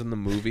 times in the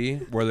movie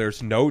where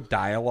there's no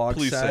dialogue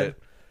Please say said,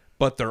 it.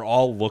 but they're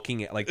all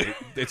looking at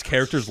it's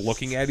characters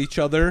looking at each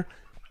other.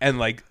 And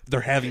like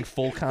they're having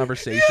full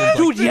conversations,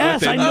 Dude, like,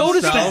 yes, I within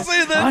noticed themselves.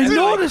 that. I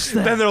noticed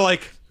that. Then they're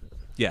like,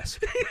 "Yes,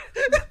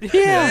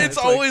 Yeah, It's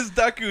always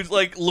Deku's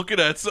like looking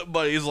at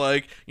somebody. He's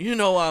like, you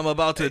know what I'm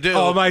about to do.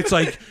 All Might's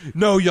like,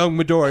 no, young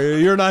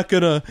Midoriya, you're not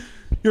gonna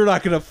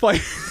fight."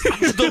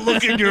 The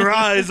look in your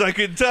eyes, I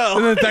can tell.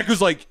 And then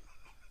Deku's like,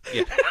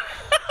 "Yeah,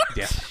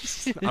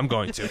 I'm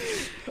going to."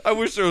 I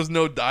wish there was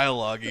no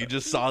dialogue. He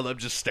just saw them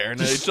just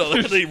staring at each other,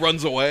 and he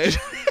runs away.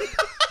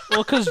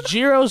 well, because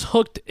Jiro's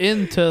hooked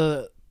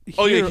into.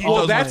 Oh, yeah, Hero he All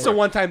does That's Might. the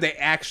one time they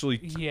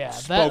actually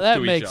spoke that to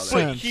makes each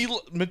other. sense.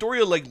 But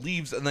Midoriya like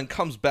leaves and then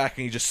comes back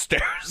and he just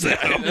stares at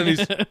him. And he's,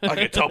 I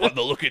can tell by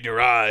the look in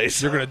your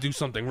eyes. "You're gonna do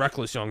something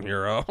reckless, young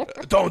hero.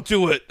 Don't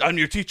do it. I'm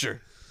your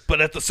teacher. But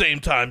at the same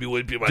time, you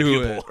would be my Do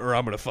pupil. it, or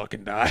I'm gonna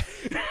fucking die."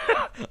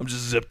 I'm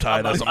just zip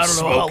tied as I'm I don't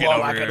know how smoking long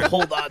over I here. can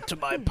hold on to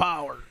my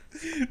power.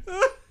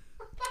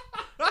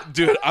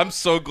 Dude, I'm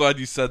so glad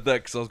you said that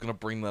because I was going to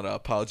bring that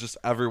up. How just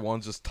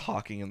everyone's just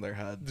talking in their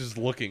head. Just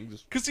looking.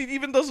 Because he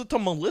even does it to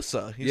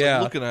Melissa. He's Yeah.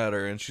 like looking at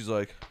her and she's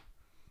like,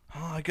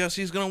 oh, I guess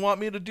he's going to want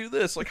me to do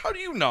this. Like, how do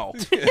you know?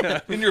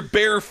 In your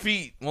bare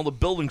feet while the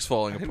building's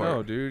falling apart.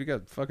 No, dude, you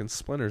got fucking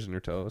splinters in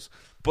your toes.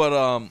 But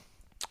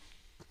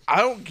I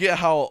don't get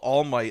how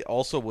All Might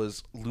also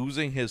was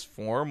losing his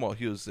form while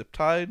he was zip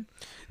tied.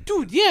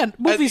 Dude, yeah,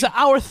 movie's an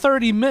hour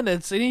 30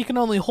 minutes, and he can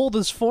only hold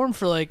his form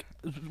for like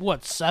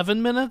what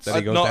 7 minutes. Then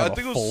he goes No, to have I a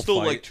think it full was still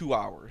fight. like 2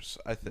 hours.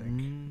 I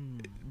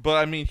think, but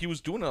I mean, he was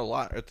doing it a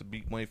lot at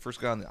when he first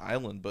got on the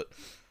island. But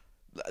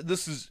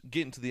this is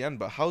getting to the end.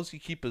 But how does he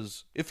keep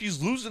his? If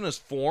he's losing his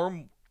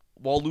form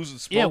while losing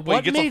smoke, Yeah, but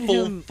what he gets a made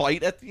full him-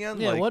 fight at the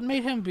end? Yeah, like, what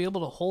made him be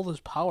able to hold his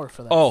power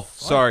for that? Oh,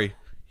 fight? sorry.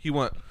 He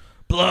went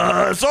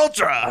Plus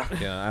Ultra.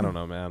 Yeah, I don't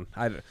know, man.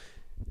 All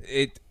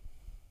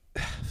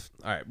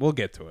right, we'll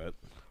get to it.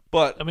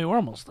 But I mean, we're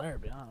almost there. To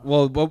be honest,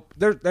 Well,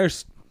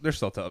 there's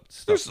still tough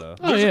stuff though.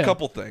 there's yeah. a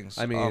couple things.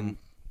 I mean,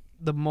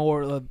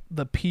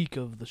 the peak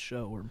of the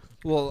show.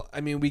 well,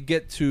 I mean, we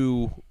get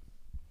to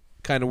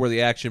kind of where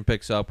the action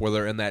picks up, where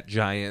they're in that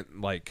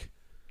giant like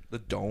the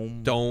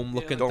dome.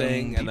 dome-looking Dome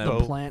thing, and depot.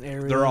 then Plant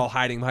area. they're all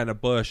hiding behind a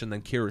bush, and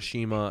then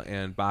Kirishima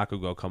and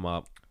Bakugo come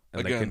up,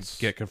 and they can Against-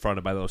 get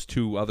confronted by those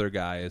 2 other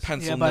guys,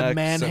 Pencil by neck,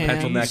 man and hands.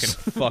 Pencil Neck and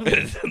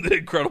fucking the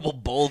Incredible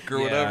Bulk or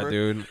yeah, whatever.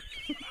 dude.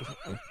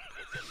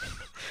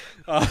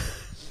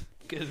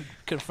 Get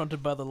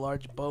confronted by the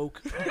large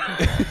boke.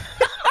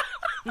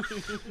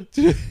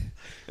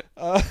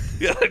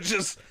 Yeah,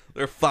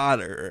 they're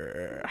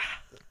fodder.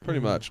 Pretty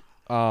much.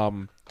 Not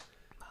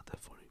that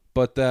funny.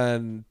 But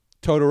then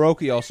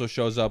Todoroki also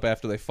shows up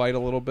after they fight a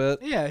little bit.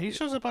 Yeah, he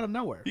shows up out of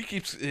nowhere. He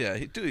keeps,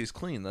 he's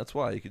clean. That's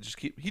why he could just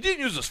keep. He didn't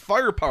use his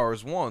fire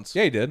powers once.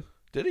 Yeah, he did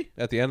Did he?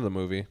 at the end of the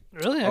movie.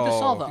 Really, I just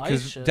saw the ice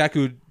Because shit.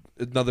 Deku,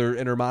 another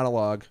inner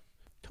monologue.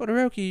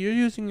 Todoroki, you're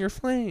using your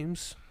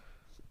flames.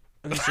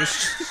 And he's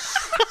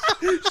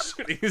just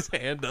shooting his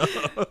hand up.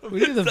 We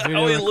need to that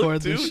video how he record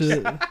looked, this too?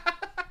 shit. I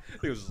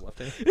think it was his left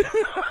hand.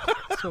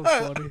 It's so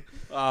funny.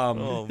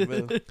 Oh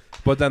man,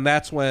 But then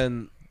that's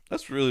when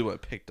that's really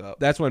what picked up.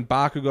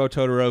 Bakugo,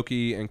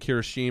 Todoroki, and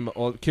Kirishima.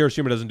 Well,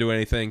 Kirishima doesn't do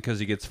anything because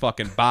he gets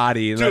fucking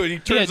bodied. And, Dude, he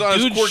turns Yeah, on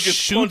his dude quirk, gets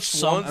shoots punched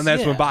some- once. and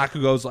that's when Yeah.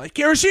 Bakugo's like,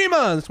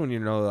 Kirishima! And that's when you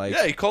know, like,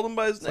 Yeah, he called him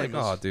by his it's like,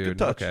 name. oh, It's a good dude,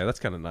 touch. okay, that's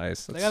kind of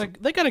nice.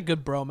 They got a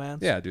good bromance.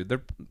 Yeah, dude,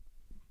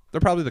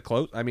 they're probably the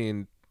close. I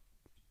mean,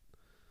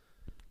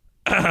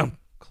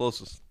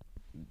 Closest.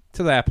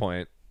 to that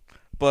point,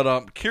 But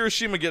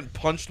Kirishima getting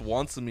punched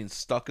once and being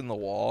stuck in the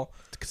wall.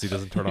 because he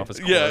doesn't turn off his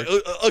Yeah,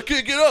 quirk. I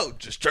can't get out.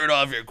 Just turn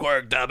off your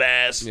quirk,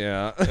 dumbass.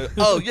 Yeah.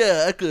 Oh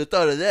yeah, I could have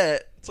thought of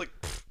that. It's like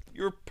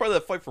you were part of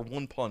that fight for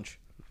one punch,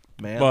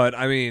 man. But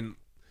I mean,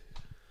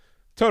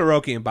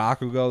 Todoroki and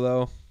Bakugo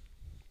though,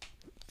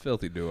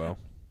 filthy duo.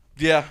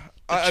 yeah,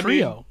 I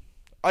Trio.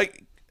 mean,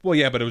 Well,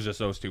 yeah, but it was just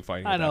those 2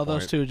 fighting. I at know that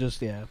those point. two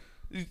just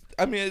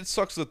I mean, it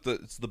sucks that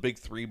it's the big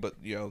 3, but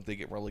they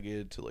get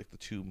relegated to like the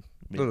 2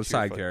 They're the mid-tier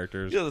side fight-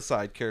 characters. Yeah, the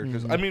side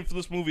characters. I mean, for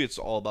this movie, it's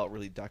all about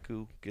really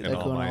Deku getting And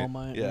Deku All and Might. All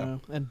Might, Yeah.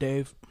 and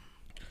Dave.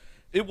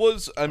 It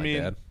was. I My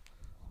mean, dad.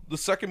 the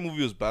second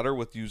movie was better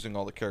with using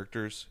all the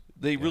characters.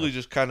 They really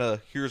just kind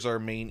of here's our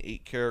main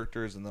 8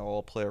 characters, and they'll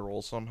all play a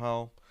role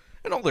somehow,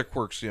 and all their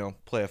quirks,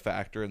 play a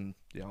factor. And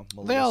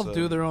Melissa, They all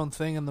do their own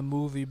thing in the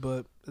movie,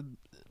 but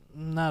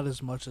not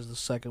as much as the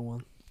second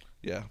one.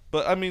 Yeah,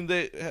 but I mean,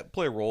 they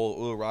play a role.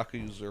 Uraraka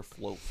uses their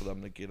float for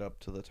them to get up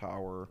to the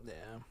tower.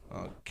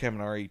 Yeah.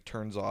 Kaminari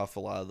turns off a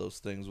lot of those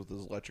things with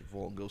his electric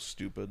volt and goes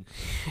stupid.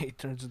 He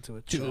turns into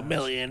a 2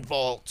 million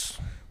volts.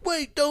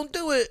 Wait, don't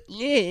do it.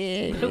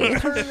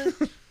 Yeah.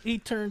 He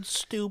turns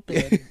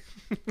stupid.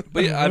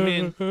 But yeah, I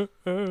mean,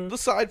 the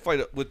side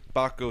fight with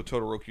Bakugo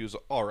Todoroki is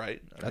all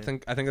right. I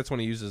think that's when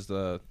he uses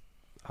the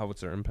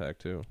Howitzer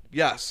Impact too.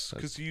 Yes,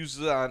 because he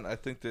uses it on, I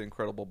think, the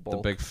Incredible Bulk.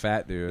 The big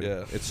fat dude.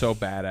 Yeah. It's so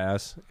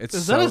badass.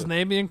 Is that his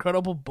name, the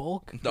Incredible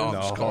Bulk? No, I'm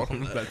just calling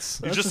him that. that's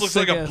He That's just a looks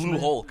like a sick-ass blue name.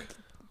 Hulk.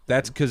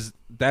 that's because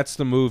that's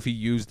the move he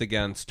used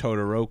against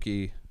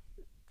Todoroki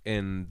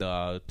in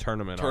the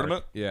tournament.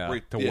 Tournament? Arc. Yeah,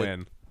 Right, to yeah.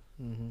 win.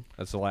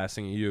 That's the last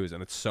thing he used,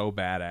 and it's so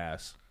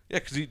badass. Yeah,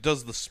 because he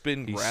does the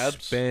spin He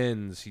grabs.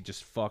 spins. He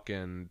just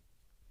fucking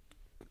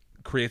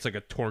creates like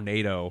a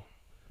tornado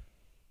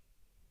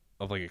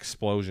of like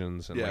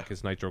explosions and Yeah. like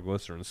his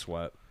nitroglycerin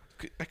sweat.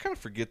 I kind of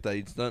forget that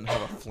he doesn't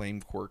have a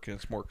flame quirk and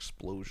it's more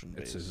explosion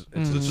based. It's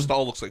It just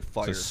all looks like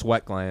fire. his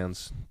sweat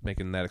glands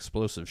making that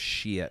explosive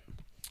shit.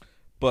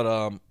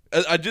 But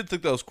I did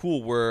think that was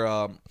cool where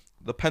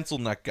the pencil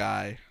neck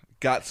guy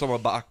got some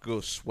of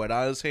Bakugo's sweat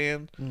on his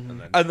hand,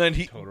 and then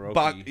he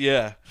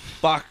Todoroki.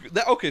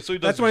 okay, so he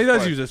does. That's why he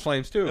does fire. use his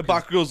flames too. And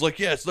 'cause Bakugo's like,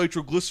 yeah, it's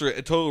nitroglycerin,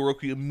 and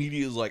Todoroki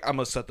immediately is like, I'm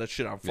gonna set that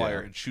shit on fire,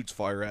 Yeah. and shoots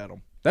fire at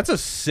him. That's a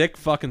sick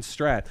fucking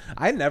strat.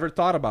 I never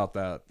thought about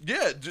that.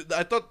 Yeah,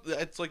 I thought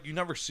it's like you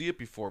never see it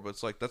before, but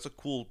it's like that's a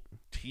cool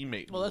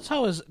teammate. Well, that's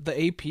move. how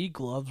the AP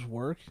gloves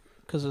work,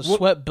 because the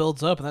sweat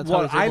builds up, and that's how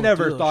Well, he's able I to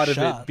never do those thought of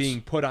shots. it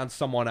being put on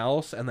someone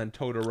else and then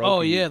Todoroki.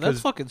 Oh yeah, that's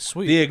 'cause fucking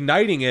sweet. The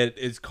igniting it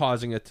is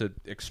causing it to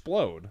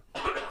explode.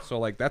 So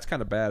like that's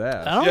kind of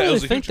badass. I don't Yeah, it really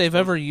was a think huge they've explosion.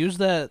 ever used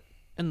that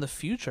in the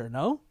future.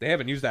 No. They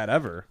haven't used that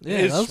ever. Yeah,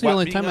 Is that was the sweat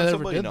only being time on I ever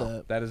somebody? did No.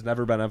 that. That has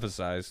never been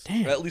emphasized.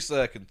 Damn. At least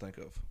that I can think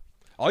of.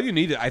 All you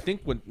need, I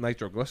think, with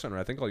nitroglycerin,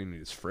 I think all you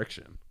need is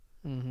friction.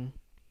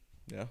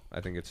 Yeah,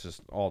 I think it's just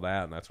all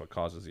that, and that's what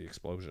causes the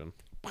explosion.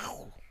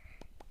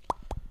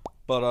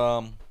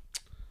 but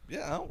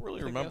yeah, I don't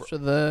really remember. After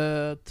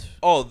that,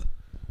 Oh,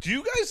 do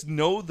you guys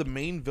know the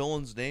main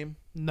villain's name?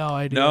 no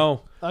idea.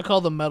 No, I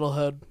call the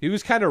metalhead.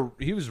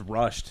 he was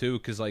rushed too,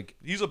 because like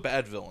He's a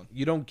bad villain.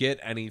 you don't get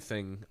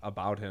anything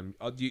about him.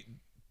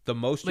 The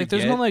most Like, you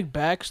there's get, no like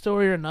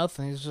backstory or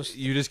nothing. He's just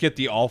you just get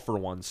the all for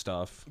one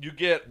stuff. You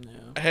get,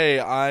 hey,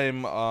 I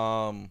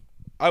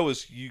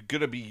was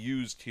gonna be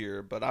used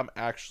here, but I'm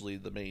actually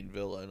the main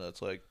villain.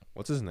 It's like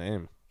What's his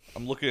name?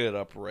 I'm looking it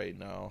up right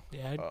now.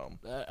 yeah.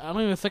 I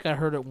don't even think I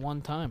heard it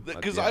one time.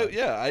 Because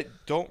Yeah. I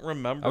don't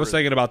remember. I was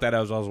thinking about that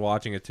as I was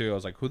watching it too. I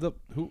was like,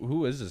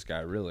 who is this guy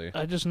really?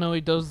 I just know he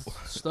does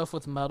stuff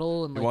with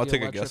metal and You like wanna the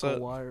take a guess electrical at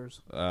it?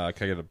 wires.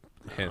 Can I get a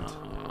hint?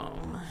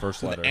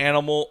 First letter.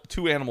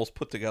 two animals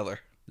put together.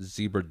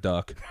 Zebra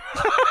duck.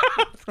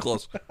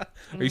 Close.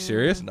 Are you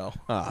serious? No,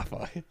 Ah,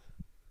 fuck.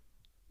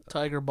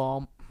 Tiger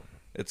Balm.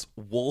 it's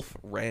wolf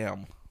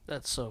ram.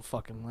 That's so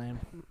fucking lame.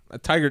 A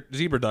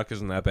zebra duck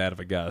isn't that bad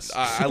of a guess.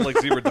 I like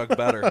zebra duck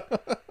better.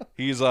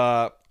 He's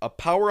a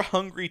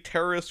power-hungry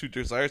terrorist who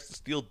desires to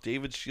steal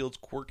David Shield's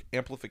quirk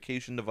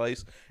amplification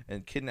device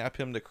and kidnap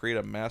him to create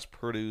a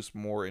mass-produced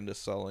more into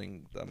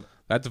selling them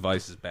That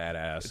device is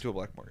badass. to a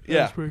black market.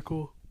 That's Yeah. pretty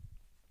cool.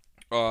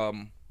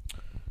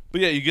 But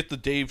yeah, you get the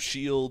Dave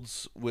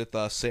Shields with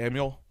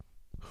Samuel,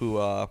 who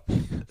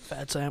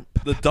Fat Sam.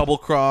 the double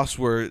cross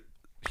where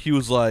he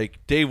was like,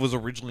 Dave was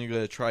originally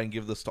going to try and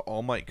give this to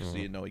All Might because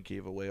he didn't know he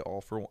gave away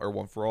all for or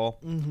one for all.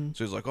 Mm-hmm.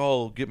 So he's like,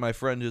 oh, get my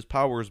friend his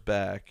powers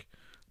back.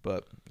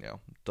 But, you know,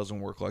 it doesn't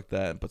work like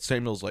that. But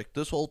Samuel's like,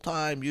 this whole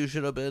time you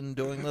should have been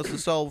doing this to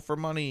sell for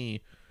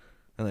money.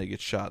 And then he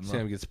gets shot in the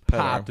Sam gets pet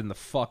popped arm. in the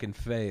fucking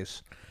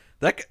face.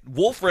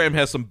 Wolfram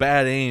has some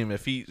bad aim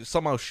if he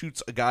somehow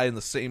shoots a guy in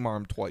the same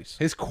arm twice.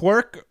 His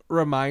quirk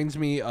reminds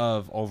me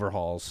of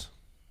Overhaul's.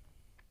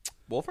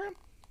 Wolfram?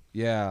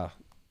 Yeah,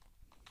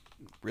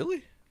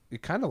 Really?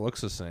 it kind of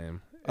looks the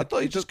same. I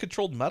thought he just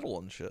controlled metal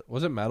and shit.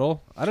 Was it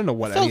metal? I don't know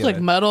what. It sounds any like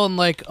of it. metal and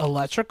like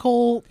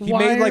electrical. He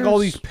made like all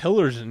wires. these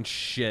pillars and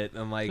shit,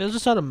 and like, It was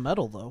just out of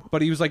metal though.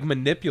 but he was like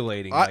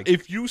manipulating. Like,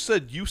 If you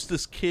said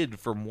Eustace Kid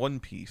from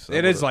One Piece,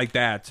 it is like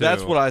that too.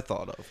 that's what I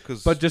thought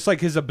of. But just like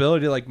his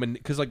ability, like,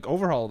 because like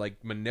Overhaul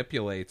like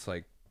manipulates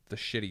like the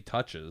shit he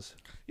touches.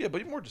 yeah,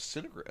 but he more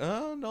disintegrate.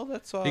 No,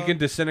 that's He can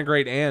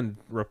disintegrate and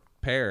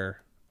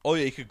repair. Oh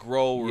yeah, he could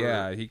grow. Or...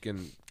 Yeah, he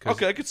can.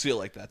 Okay, I could see it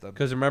like that then.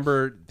 Because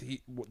remember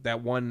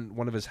that one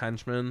of his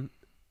henchmen,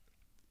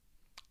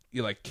 he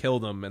like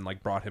killed him and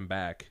like brought him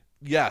back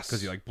Yes, because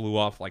he like blew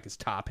off like his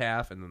top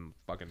half and then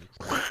fucking.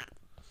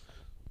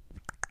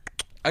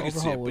 I could see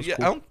it. Overhaul But was yeah,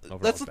 cool. I don't.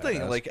 Overhaul's That's the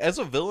thing. badass. Like as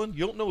a villain,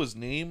 you don't know his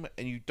name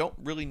and you don't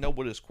really know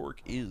what his quirk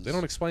is. They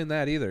don't explain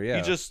that either.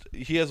 Yeah,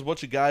 He has a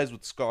bunch of guys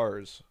with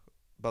scars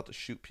about to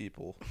shoot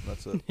people.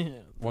 That's it. Yeah.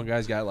 one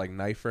guy's got like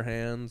knife for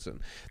hands, and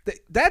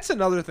that's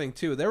another thing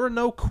too. There were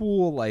no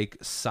cool like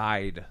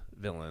side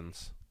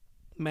villains.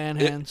 Man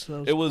It- hands.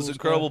 that It was cool as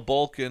Incredible well.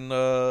 Bulk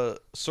and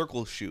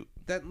Circle Shoot.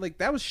 That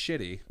was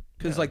shitty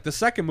because like the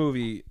second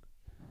movie,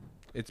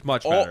 it's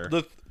much better.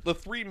 The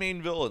three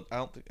main villains.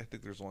 I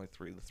think there's only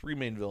three. The three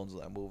main villains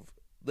of that move.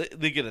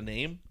 They get a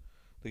name.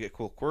 They get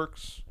cool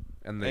quirks.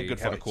 and they good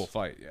have a fights. cool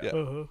fight. Yeah.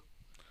 Yeah.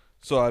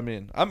 So I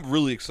mean, I'm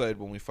really excited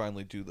when we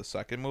finally do the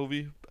second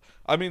movie.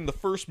 I mean, the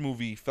first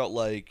movie felt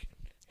like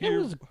It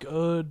was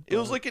good. it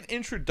was like an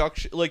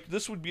introduction. Like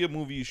this would be a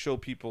movie you show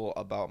people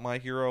about My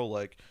Hero.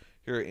 Like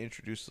Here it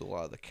introduces a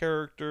lot of the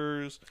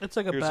characters. It's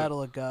like a Here's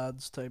battle of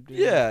gods type deal.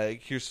 Yeah,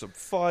 here's some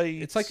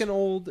fights. It's like an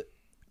old.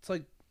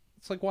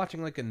 It's like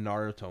watching like a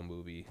Naruto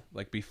movie,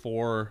 like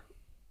before,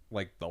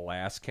 like the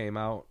last came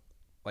out,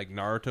 like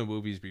Naruto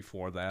movies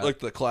before that. like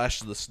the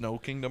Clash of the Snow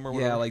Kingdom or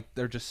whatever. yeah, like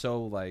they're just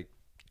so like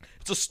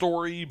it's a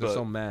story, they're but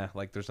so meh.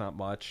 Like there's not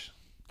much.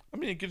 I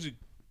mean, it gives you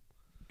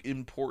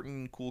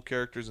important, cool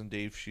characters in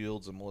Dave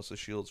Shields and Melissa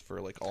Shields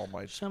for like all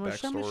my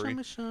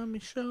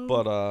backstory.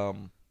 But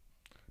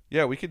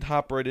yeah, we could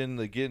hop right in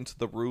to get into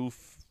the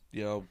roof.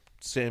 You know,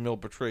 Samuel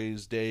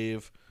betrays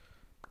Dave.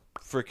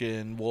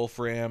 Frickin'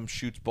 Wolfram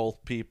shoots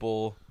both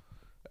people,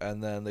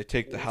 and then they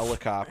take the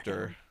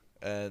helicopter,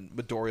 and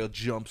Midoriya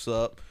jumps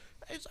up.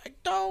 He's like,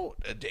 "Don't!"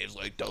 And Dave's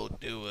like, "Don't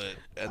do it!"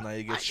 And then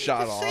he gets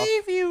shot off.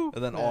 Save you.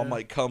 And then All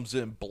Might comes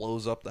in,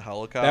 blows up the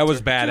helicopter. That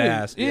was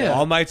badass. Dude, yeah.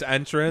 All Might's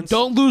entrance.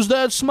 Don't lose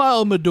that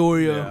smile,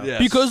 Midoriya, Yeah.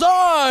 because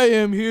I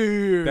am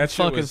here. That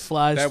shit fucking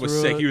flies. That was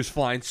through sick. it. He was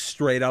flying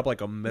straight up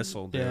like a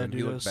missile, dude. Yeah, dude, He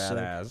it looked was sick.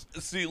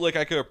 badass. See, like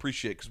I could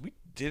appreciate because we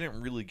didn't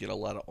really get a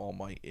lot of All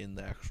Might in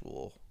the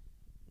actual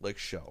like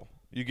show.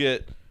 You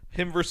get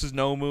him versus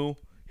Nomu,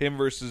 him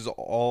versus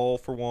All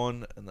for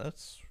One, and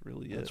that's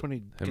really it. That's when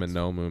he Him and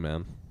Nomu,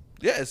 man.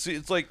 Yeah, see,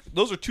 it's like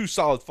those are two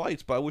solid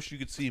fights, but I wish you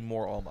could see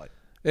more All Might.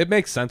 It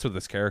makes sense with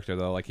this character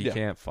though. Like he Yeah.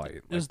 can't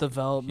fight. his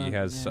development. He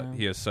has yeah.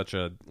 he has such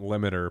a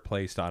limiter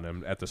placed on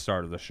him at the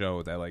start of the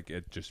show that like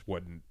it just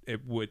wouldn't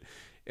it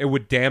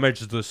would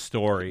damage the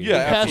story.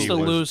 Yeah, He has if to he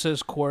was- lose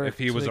his quirk if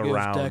he was to give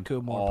around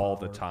Deku more all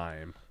power. the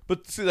time.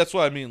 But see, that's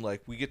what I mean.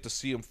 Like, we get to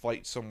see him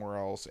fight somewhere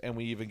else, and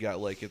we even got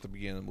like at the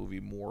beginning of the movie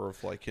more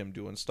of like him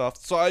doing stuff.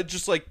 So I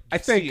just like I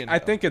seeing him.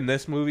 think in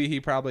this movie he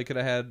probably could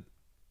have had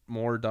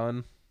more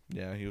done.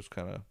 Yeah, he was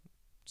kind of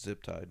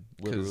zip tied,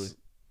 literally. 'Cause,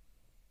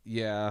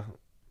 yeah,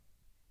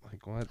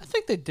 like what? I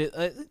think they did.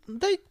 They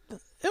The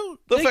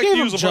they fact gave he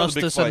him was a part of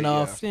the big justice fight,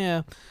 enough.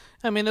 Yeah.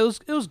 I mean it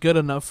was good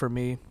enough for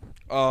me.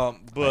 But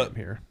I'm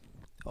here.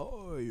 I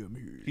am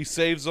here. he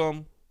saves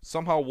them.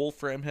 Somehow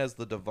Wolfram has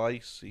the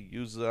device. He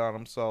uses it on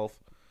himself.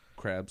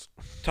 Crabs.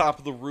 Top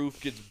of the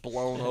roof gets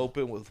blown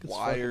open with Gets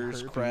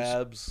wires, fucking herpes.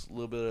 crabs, a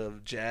little bit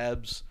of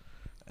jabs.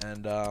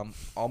 And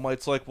All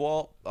Might's like,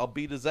 well, I'll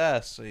beat his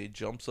ass. So he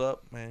jumps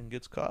up and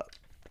gets caught.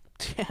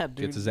 Yeah, dude.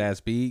 Gets his ass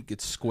beat.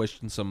 Gets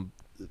squished in some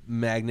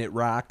magnet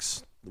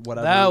rocks.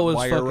 Whatever. that was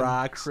wire fucking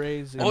rocks.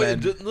 crazy. Oh, yeah, then-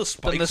 didn't the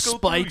spikes, Then the go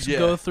spikes through?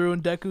 go through,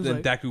 and Deku's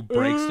Then like, Deku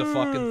breaks the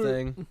fucking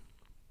thing.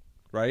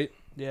 Right?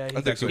 yeah, I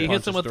think so. he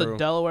hits him with Punches the through.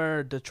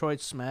 Delaware Detroit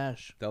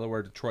smash.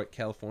 Delaware, Detroit,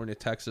 California,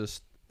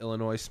 Texas,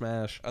 Illinois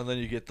smash. And then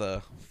you get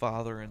the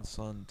father and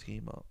son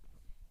team up.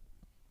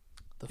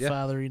 The Yeah.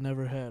 father he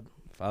never had.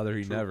 Father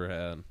he True. never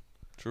had.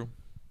 True.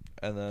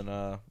 And then,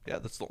 yeah,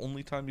 that's the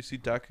only time you see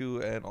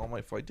Deku and All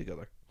Might fight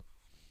together.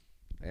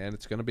 And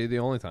it's going to be the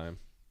only time.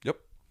 Yep.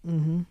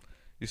 Mm-hmm.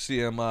 You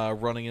see them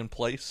running in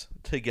place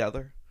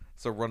together.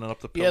 So running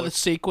up the Yeah, the pillars.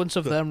 sequence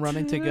of them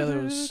running together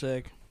was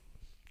sick.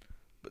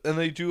 And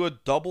they do a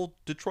double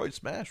Detroit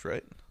smash,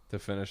 right? To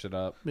finish it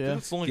up. Yeah.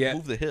 That's the only Yeah.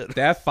 move they hit.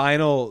 That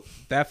final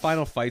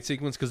fight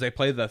sequence, because they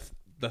play the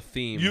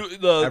theme.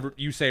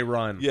 You say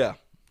run. Yeah.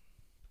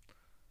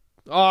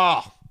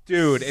 Oh,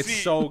 dude, it's See-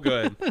 so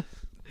good.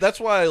 That's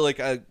why, like,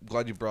 I'm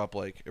glad you brought up,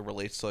 like, it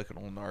relates to, like, an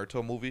old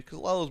Naruto movie. Because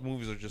a lot of those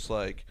movies are just,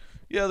 like,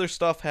 yeah, there's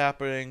stuff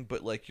happening,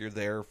 but, like, you're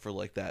there for,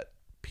 like, that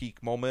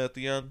peak moment at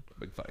the end.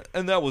 Big fight.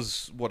 And that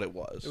was what it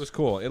was. It was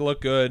cool. It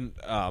looked good.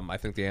 I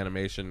think the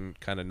animation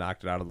kind of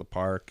knocked it out of the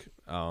park.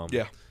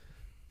 Yeah.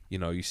 You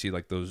know, you see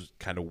like those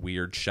kind of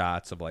weird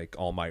shots of like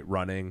All Might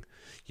running.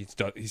 He's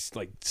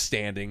like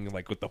standing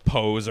like with the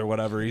pose or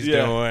whatever he's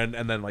Yeah. doing,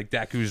 and then like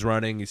Deku's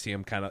running. You see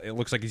him kind of. It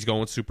looks like he's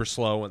going super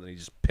slow, and then he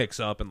just picks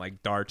up and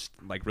like darts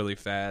like really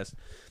fast.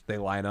 They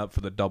line up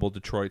for the double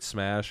Detroit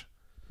smash.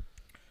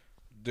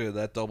 Dude,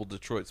 that double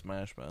Detroit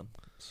smash, man.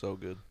 So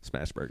good.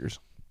 Smash burgers.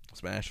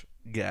 Smash.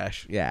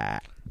 Gash. Yeah.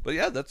 But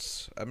yeah,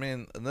 I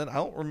mean, and then I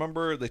don't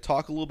remember, they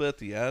talk a little bit at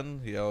the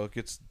end, you know, it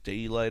gets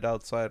daylight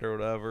outside or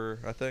whatever,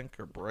 I think,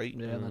 or bright.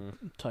 Yeah, and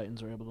the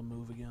Titans are able to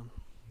move again.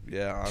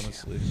 Yeah,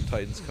 honestly.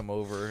 Titans come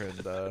over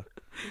and,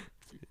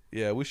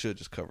 yeah, we should have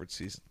just covered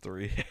season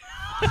 3.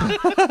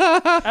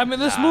 I mean,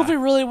 this movie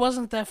really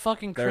wasn't that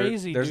fucking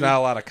crazy. There's dude. not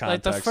a lot of Like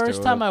context. the first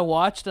to time it. I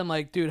watched, I'm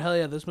like, dude, hell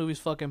yeah, this movie's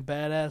fucking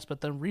badass. But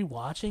then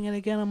rewatching it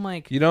again, I'm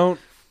like, You don't.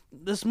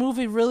 this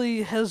movie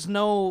really has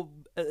no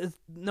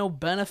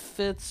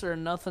benefits or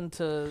nothing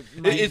to.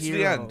 My It's the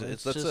hero. end.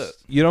 That's just- it.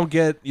 You don't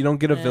get a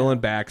Yeah. villain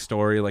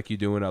backstory like you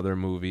do in other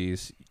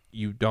movies.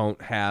 You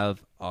don't have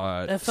It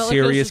a felt like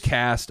serious it was-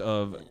 cast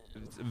of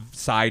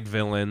side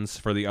villains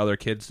for the other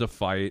kids to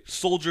fight.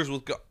 Soldiers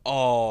with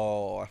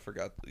oh, I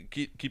forgot.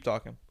 Keep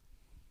talking.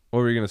 What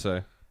were you gonna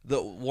say?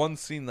 The one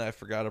scene that I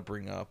forgot to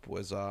bring up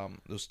was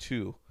those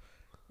two.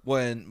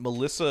 When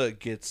Melissa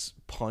gets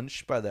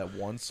punched by that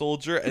one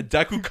soldier and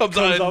Deku comes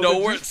out of up and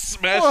nowhere and just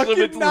smashes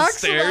him into the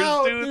stairs,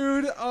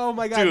 dude. Oh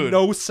my god! Dude.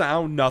 No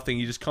sound, nothing.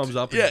 He just comes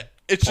up. Yeah, and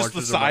it's just the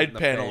punches him right in side the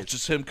panel. face. It's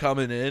just him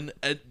coming in,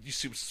 and you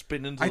see him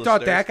spin into I the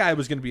thought stairs. that guy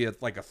was gonna be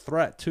like a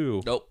threat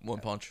too, Nope, one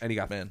punch. and he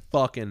got man.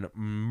 fucking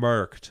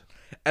murked.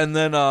 And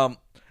then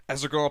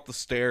as they're going up the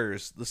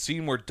stairs, the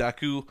scene where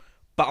Deku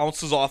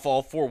bounces off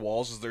all four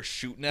walls as they're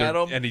shooting at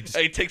him, and he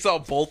he takes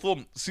out both of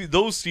them. See,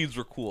 those scenes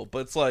were cool, but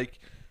it's like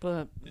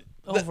But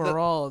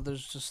overall,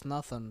 there's just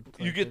nothing.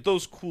 you get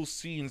those cool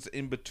scenes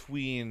in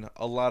between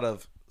a lot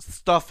of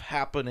stuff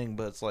happening,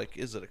 but it's like,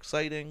 is it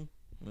exciting?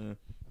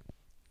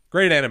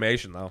 Great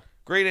animation though.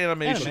 Great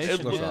animation. animation.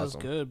 It, Yeah, looked, it was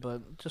good,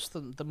 but just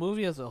the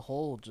movie as a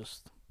whole,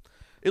 just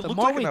it the looked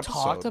more like an we episode.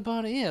 talked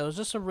about it, yeah, it was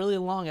just a really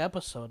long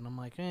episode, and I'm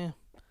like, meh.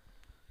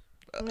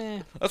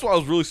 That's why I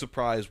was really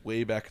surprised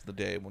way back in the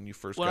day when you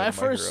first When got I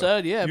into My first Hero.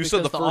 said, yeah, You because said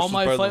the the first All was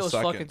Might better than fight the was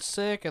second. fucking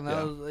sick, and that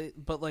Yeah. was,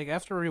 but like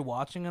after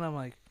rewatching it, I'm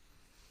like,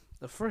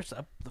 the first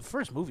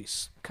movie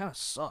kind of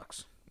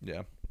sucks.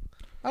 Yeah,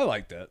 I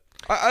liked it.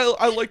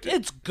 I liked it.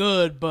 It's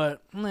good,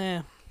 but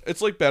nah.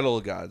 It's like Battle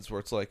of Gods, where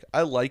it's like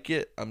I like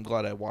it. I'm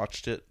glad I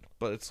watched it,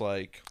 but it's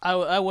like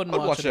I wouldn't I'd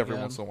watch watch it it every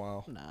again. once in a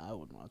while. Nah, I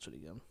wouldn't watch it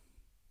again.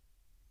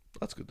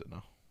 That's good to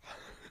know.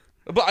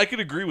 But I could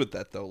agree with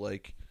that though.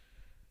 Like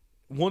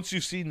once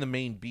you've seen the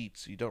main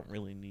beats, you don't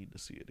really need to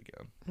see it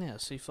again. Yeah,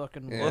 see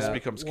fucking Yeah. Unless it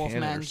becomes canon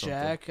Wolfman or something.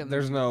 Jack, and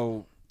There's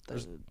no.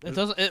 it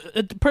doesn't.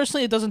 It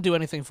personally, it doesn't do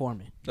anything for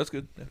me. That's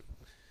good. Yeah.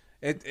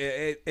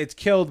 It's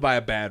killed by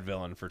a bad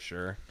villain for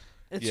sure.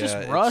 It's Yeah, just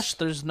it's- rushed.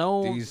 There's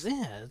no. These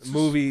It's just-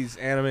 Movies,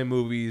 anime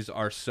movies,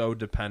 are so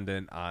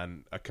dependent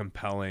on a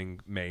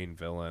compelling main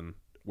villain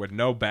with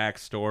no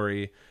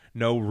backstory,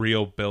 no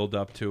real build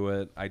up to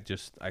it. I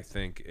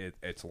think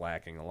it's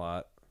lacking a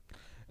lot.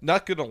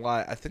 Not gonna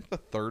lie, I think the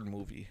third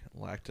movie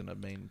lacked in a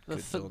main good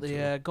villain too.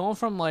 Yeah, going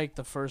from like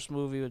the first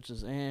movie, which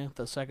is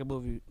the second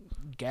movie,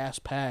 gas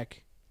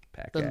pack.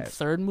 The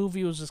third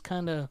movie was just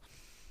kind of.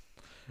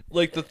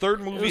 Like the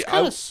third It movie, was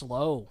kind of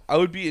slow. I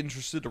would be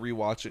interested to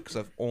rewatch it because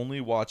I've only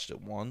watched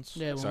it once.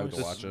 Yeah, So I when would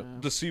we- watch it.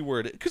 yeah. To see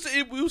where it, because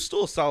it was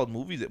still a solid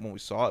movie that when we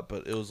saw it,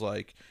 but it was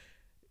like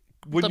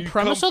when The you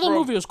premise come of the from-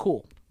 movie was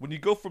cool. When you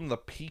go from the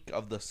peak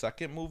of the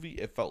second movie,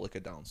 it felt like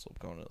a downslope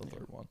going to the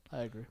third one.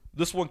 I agree.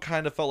 This one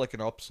kind of felt like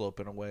an upslope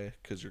in a way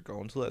because you're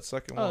going to that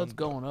second one. Oh, it's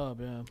going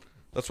up. Yeah.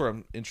 That's where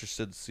I'm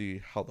interested to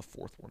see how the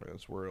fourth one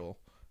is, where it'll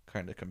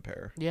kind of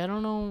compare. Yeah, I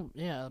don't know.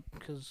 Yeah,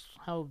 because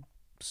how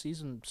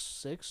season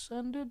 6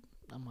 ended,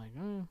 I'm like,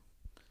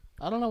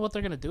 I don't know what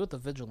they're gonna do with the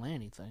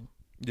vigilante thing.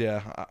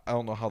 Yeah, I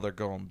don't know how they're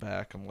going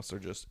back unless they're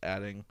just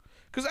adding.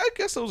 Because I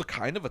guess it was a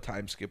kind of a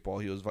time skip while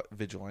he was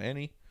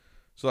vigilante.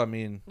 So I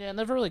mean, Yeah, it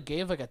never really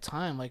gave like a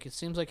time. Like it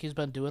seems like he's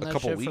been doing A that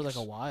couple shit for weeks. like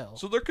a while.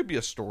 so there could be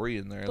a story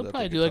in there. They'll that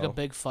probably they do could like a tell.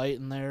 big fight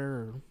in there,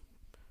 or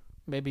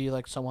maybe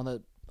like someone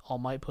that All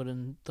Might put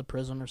in the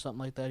prison or something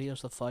like that. He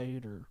has to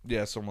fight, or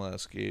Yeah, someone that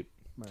escaped.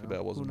 Too bad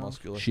it wasn't who knows?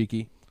 muscular.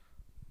 Shiki.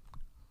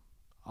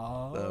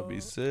 Oh, That'd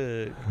be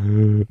sick.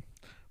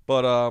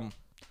 But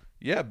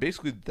yeah,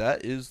 basically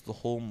that is the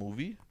whole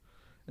movie.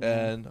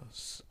 And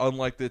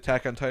unlike the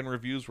Attack on Titan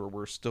reviews where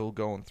we're still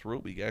going through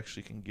it, we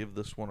actually can give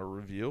this one a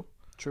review.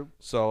 true.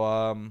 So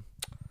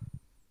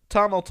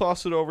Tom, I'll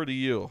toss it over to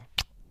you.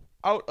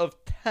 Out of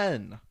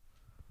 10,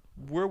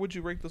 where would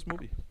you rank this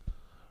movie?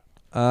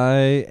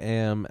 I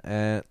am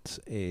at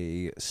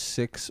a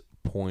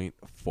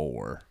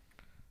 6.4.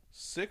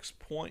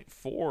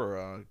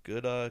 6.4.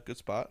 Good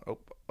spot.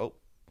 Oh.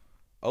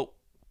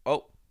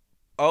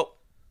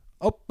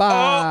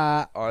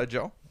 Oppa! All right,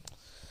 Joe.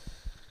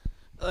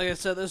 Like I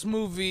said, this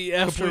movie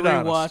after Complete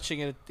honest. rewatching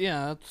it,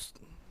 yeah, that's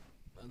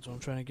what I'm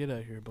trying to get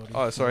at here, buddy.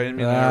 Oh, sorry, I didn't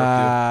mean to interrupt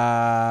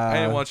I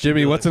didn't want you to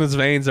Jimmy, do what's it. in his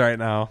veins right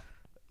now?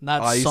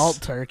 Not Ice.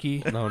 salt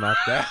turkey. No, not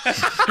that.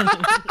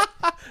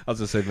 I was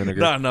gonna say you. vinegar.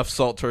 Not enough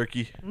salt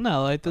turkey.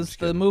 No, like this,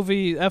 the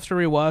movie after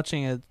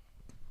rewatching it,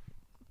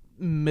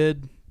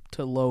 mid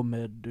to low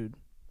mid, dude.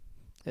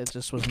 It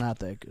just was not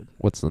that good.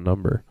 What's the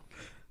number?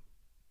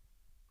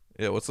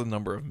 Yeah, what's the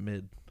number of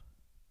mid?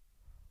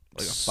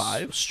 Like a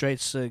 5?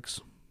 Straight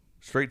 6.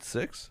 Straight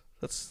 6?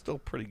 That's still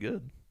pretty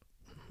good.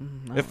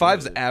 Not If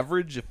 5's really.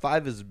 average, if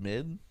 5 is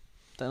mid,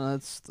 Then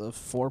that's the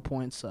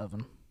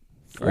 4.7.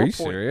 Are you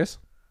 4 serious?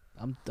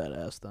 I'm dead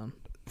ass then.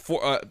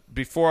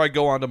 before I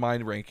go on to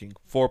mine ranking,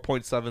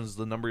 4.7 is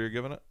the number you're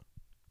giving it?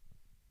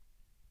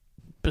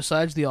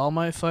 Besides the All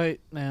Might fight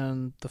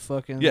and the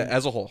fucking Yeah,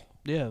 as a whole.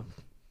 yeah,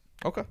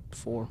 Okay.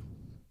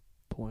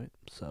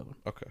 4.7.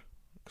 Okay.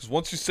 Because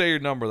once you say your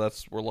number,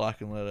 we're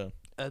locking that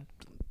in.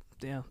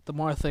 Yeah, the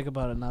more I think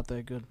about it, not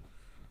that good.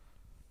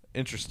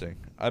 Interesting.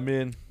 I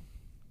mean,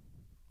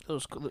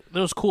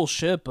 There was cool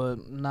shit,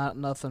 but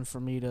nothing for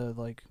me to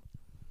like.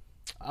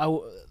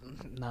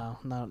 No.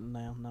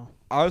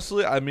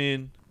 honestly, I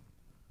mean,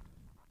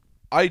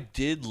 I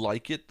did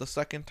like it the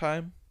second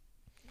time,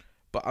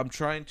 but I'm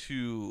trying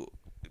to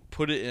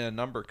put it in a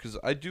number because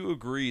I do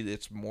agree that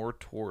it's more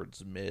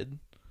towards mid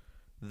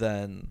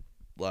than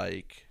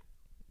like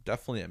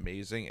definitely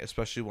amazing,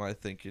 especially when I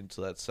think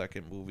into that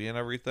second movie and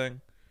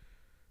everything.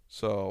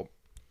 So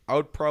I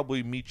would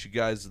probably meet you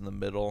guys in the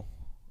middle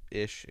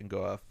ish and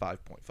go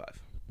 5.5.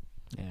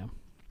 Yeah.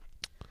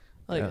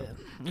 Like,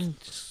 Yeah.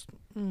 just,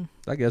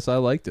 I guess I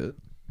liked it.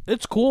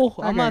 it's cool.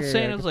 I'm not Okay,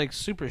 saying yeah. it's like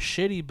super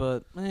shitty,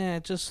 but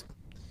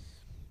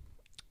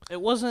it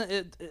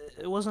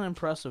wasn't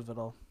impressive at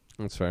all.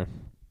 That's fair.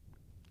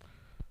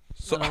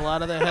 So And a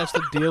lot of that has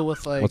to deal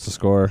with like. What's the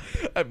score?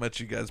 I met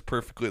you guys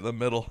perfectly in the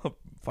middle.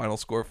 Final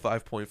score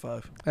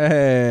 5.5. There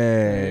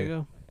Hey. you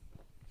go.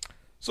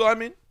 So I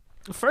mean,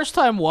 The first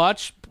time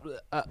watch,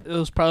 it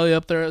was probably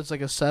up there. It's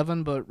like a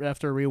 7, but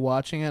after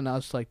rewatching it and I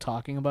was like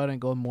talking about it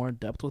and going more in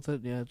depth with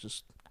it, yeah,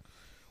 just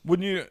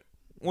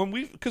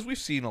because we've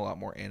seen a lot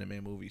more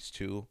anime movies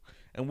too,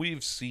 and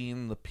we've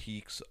seen the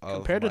peaks of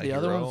compared to My the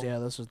other Hero. ones, yeah,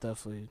 this is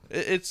definitely.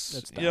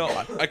 It's down. you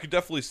know I could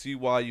definitely see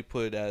why you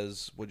put it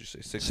as what'd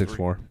you say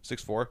 6.4.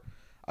 6.4.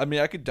 I mean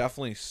I could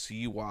definitely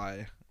see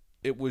why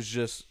it was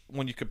just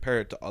when you compare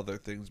it to other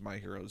things My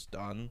Hero's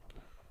done.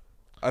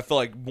 I feel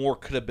like more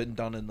could have been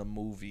done in the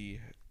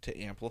movie to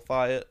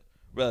amplify it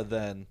rather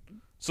than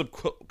some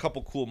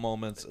couple cool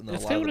moments. And then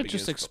If a lot they of would the have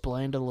just biggest-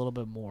 explained a little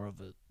bit more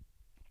of it,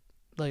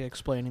 like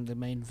explaining the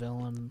main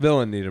villain.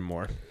 Villain needed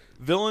more.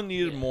 Villain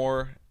needed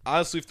more.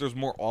 Honestly, if there's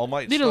more All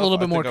Might Needed a stuff, little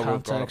bit I more think I would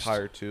have gone up context.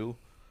 higher too.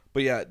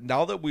 But yeah,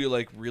 now that we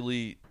like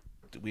really,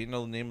 do we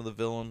know the name of the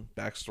villain,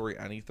 backstory,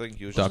 anything?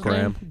 He was Duck just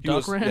Ram. He Duck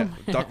was, Ram?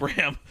 yeah, Duck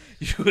Ram.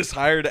 He was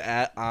hired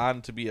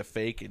on to be a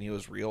fake, and he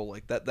was real.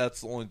 Like that.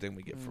 That's the only thing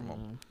we get from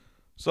him.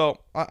 So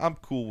I'm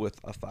cool with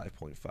a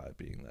 5.5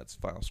 being that's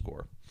final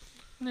score.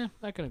 Yeah,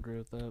 I can agree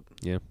with that.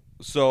 Yeah.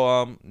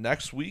 So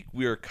next week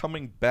we are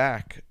coming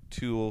back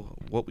to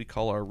what we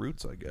call our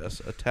roots, I guess.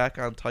 Attack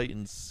on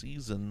Titan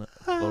season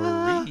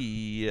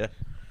 3.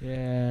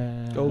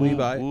 Yeah. Go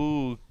Levi.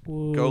 Ooh,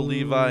 Woo. go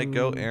Levi.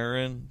 Go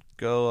Aaron.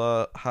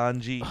 Go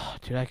Hanji. Oh,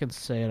 dude, I can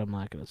say it. I'm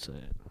not gonna say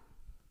it.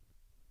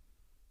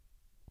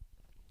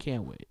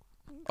 Can't wait.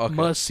 Okay.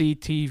 Must see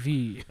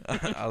TV.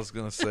 I was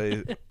gonna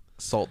say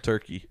salt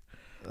turkey.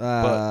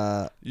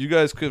 But you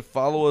guys could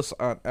follow us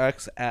on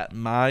X at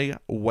My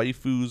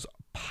Waifus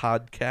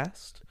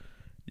Podcast.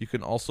 You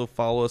can also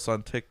follow us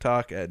on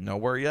TikTok at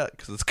Nowhere Yet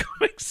because it's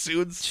coming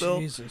soon still.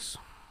 Jesus.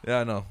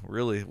 Yeah, I know.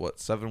 Really, what,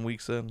 7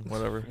 weeks in?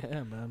 Whatever.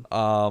 Yeah, man.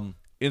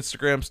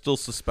 Instagram still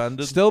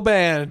suspended. Still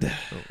banned.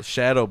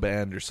 Shadow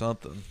banned or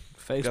something.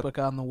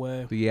 Facebook on the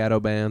way. The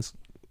Yaddo bands.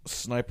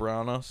 Sniper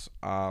on us.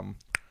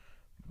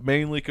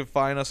 Mainly can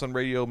find us on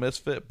Radio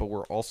Misfit, but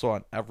we're also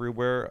on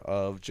everywhere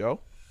of Joe.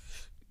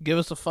 Give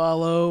us a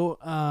follow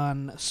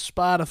on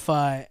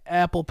Spotify,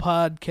 Apple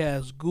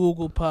Podcasts,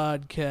 Google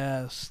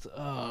Podcasts,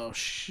 oh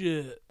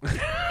shit,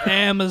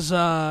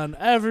 Amazon,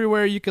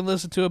 everywhere you can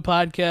listen to a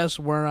podcast,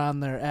 we're on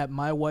there at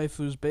My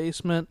Waifu's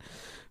Basement.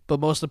 But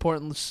most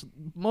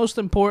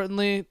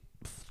importantly,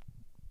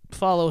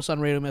 follow us on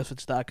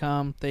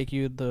RadioMisfits.com. Thank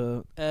you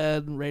to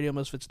Ed,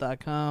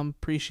 RadioMisfits.com.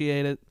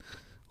 Appreciate it.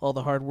 All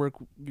the hard work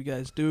you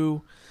guys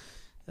do.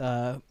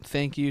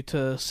 Thank you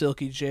to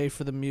Silky J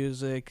for the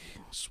music,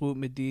 Swoop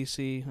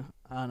Medici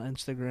on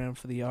Instagram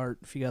for the art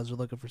if you guys are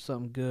looking for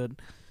something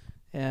good.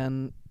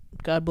 And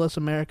God bless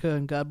America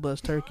and God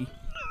bless Turkey.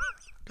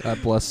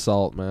 God bless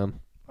salt, man.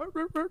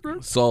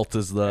 Salt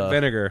is the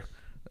Vinegar.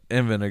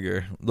 and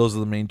vinegar. Those are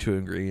the main 2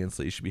 ingredients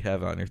that you should be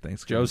having on your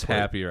Thanksgiving. Joe's plate.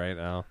 happy right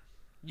now.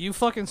 You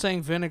fucking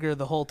saying vinegar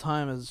the whole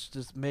time is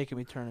just making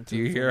me turn into Do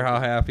you a hear vinegar. how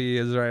happy he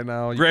is right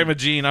now? You Grandma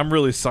Jean, I'm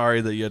really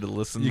sorry that you had to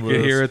listen You to can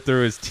this. hear it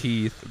through his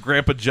teeth.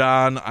 Grandpa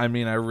John, I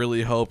mean, I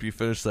really hope you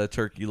finish that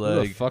turkey Who the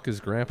leg. fuck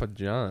is Grandpa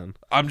John?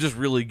 I'm just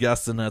really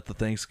guessing at the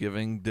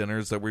Thanksgiving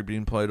dinners that we're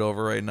being played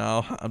over right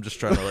now. I'm just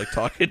trying to like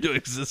talk into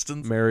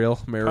existence. Mariel.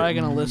 Probably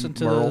gonna listen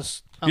to Merle.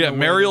 this. on Yeah, the way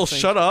Mariel, to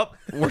shut up.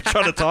 We're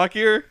trying to talk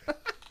here.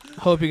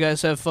 Hope you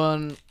guys have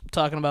fun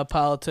talking about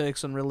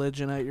politics and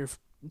religion at your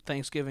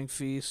Thanksgiving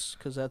feast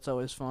because that's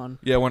always fun.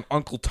 Yeah, when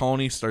Uncle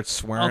Tony starts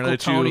swearing Uncle at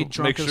Tony you,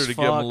 drunk make sure as to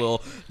give him a fuck.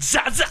 little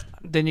za.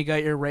 Then you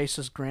got your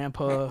racist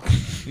grandpa.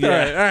 Yeah,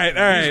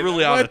 all right. He's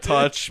really out What? of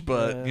touch,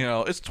 but Yeah. you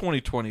know, it's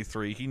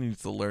 2023. He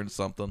needs to learn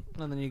something.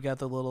 And then you got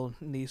the little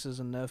nieces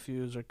and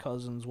nephews or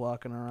cousins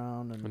walking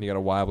around, and When you got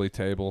a wobbly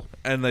table.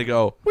 And they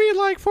go, "We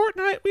like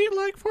Fortnite. We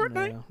like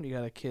Fortnite." you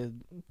got a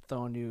kid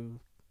throwing you.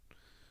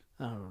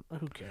 I don't know.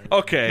 Who cares?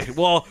 Okay,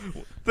 well,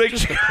 thank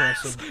Just you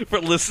depressing.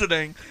 for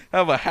listening.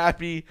 Have a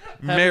happy,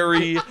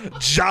 merry,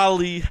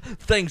 jolly Have a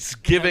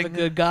Thanksgiving.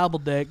 good gobble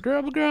day.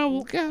 Gobble,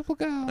 gobble, gobble,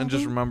 gobble. And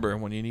just remember,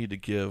 when you need to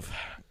give,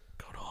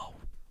 go to all.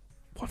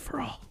 One for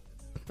all.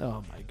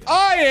 Oh my god.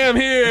 I am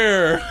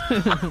here.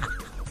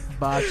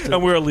 Botched it.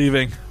 And we're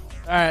leaving.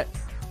 All right.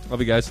 Love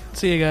you guys.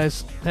 See you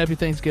guys. Happy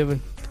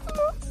Thanksgiving.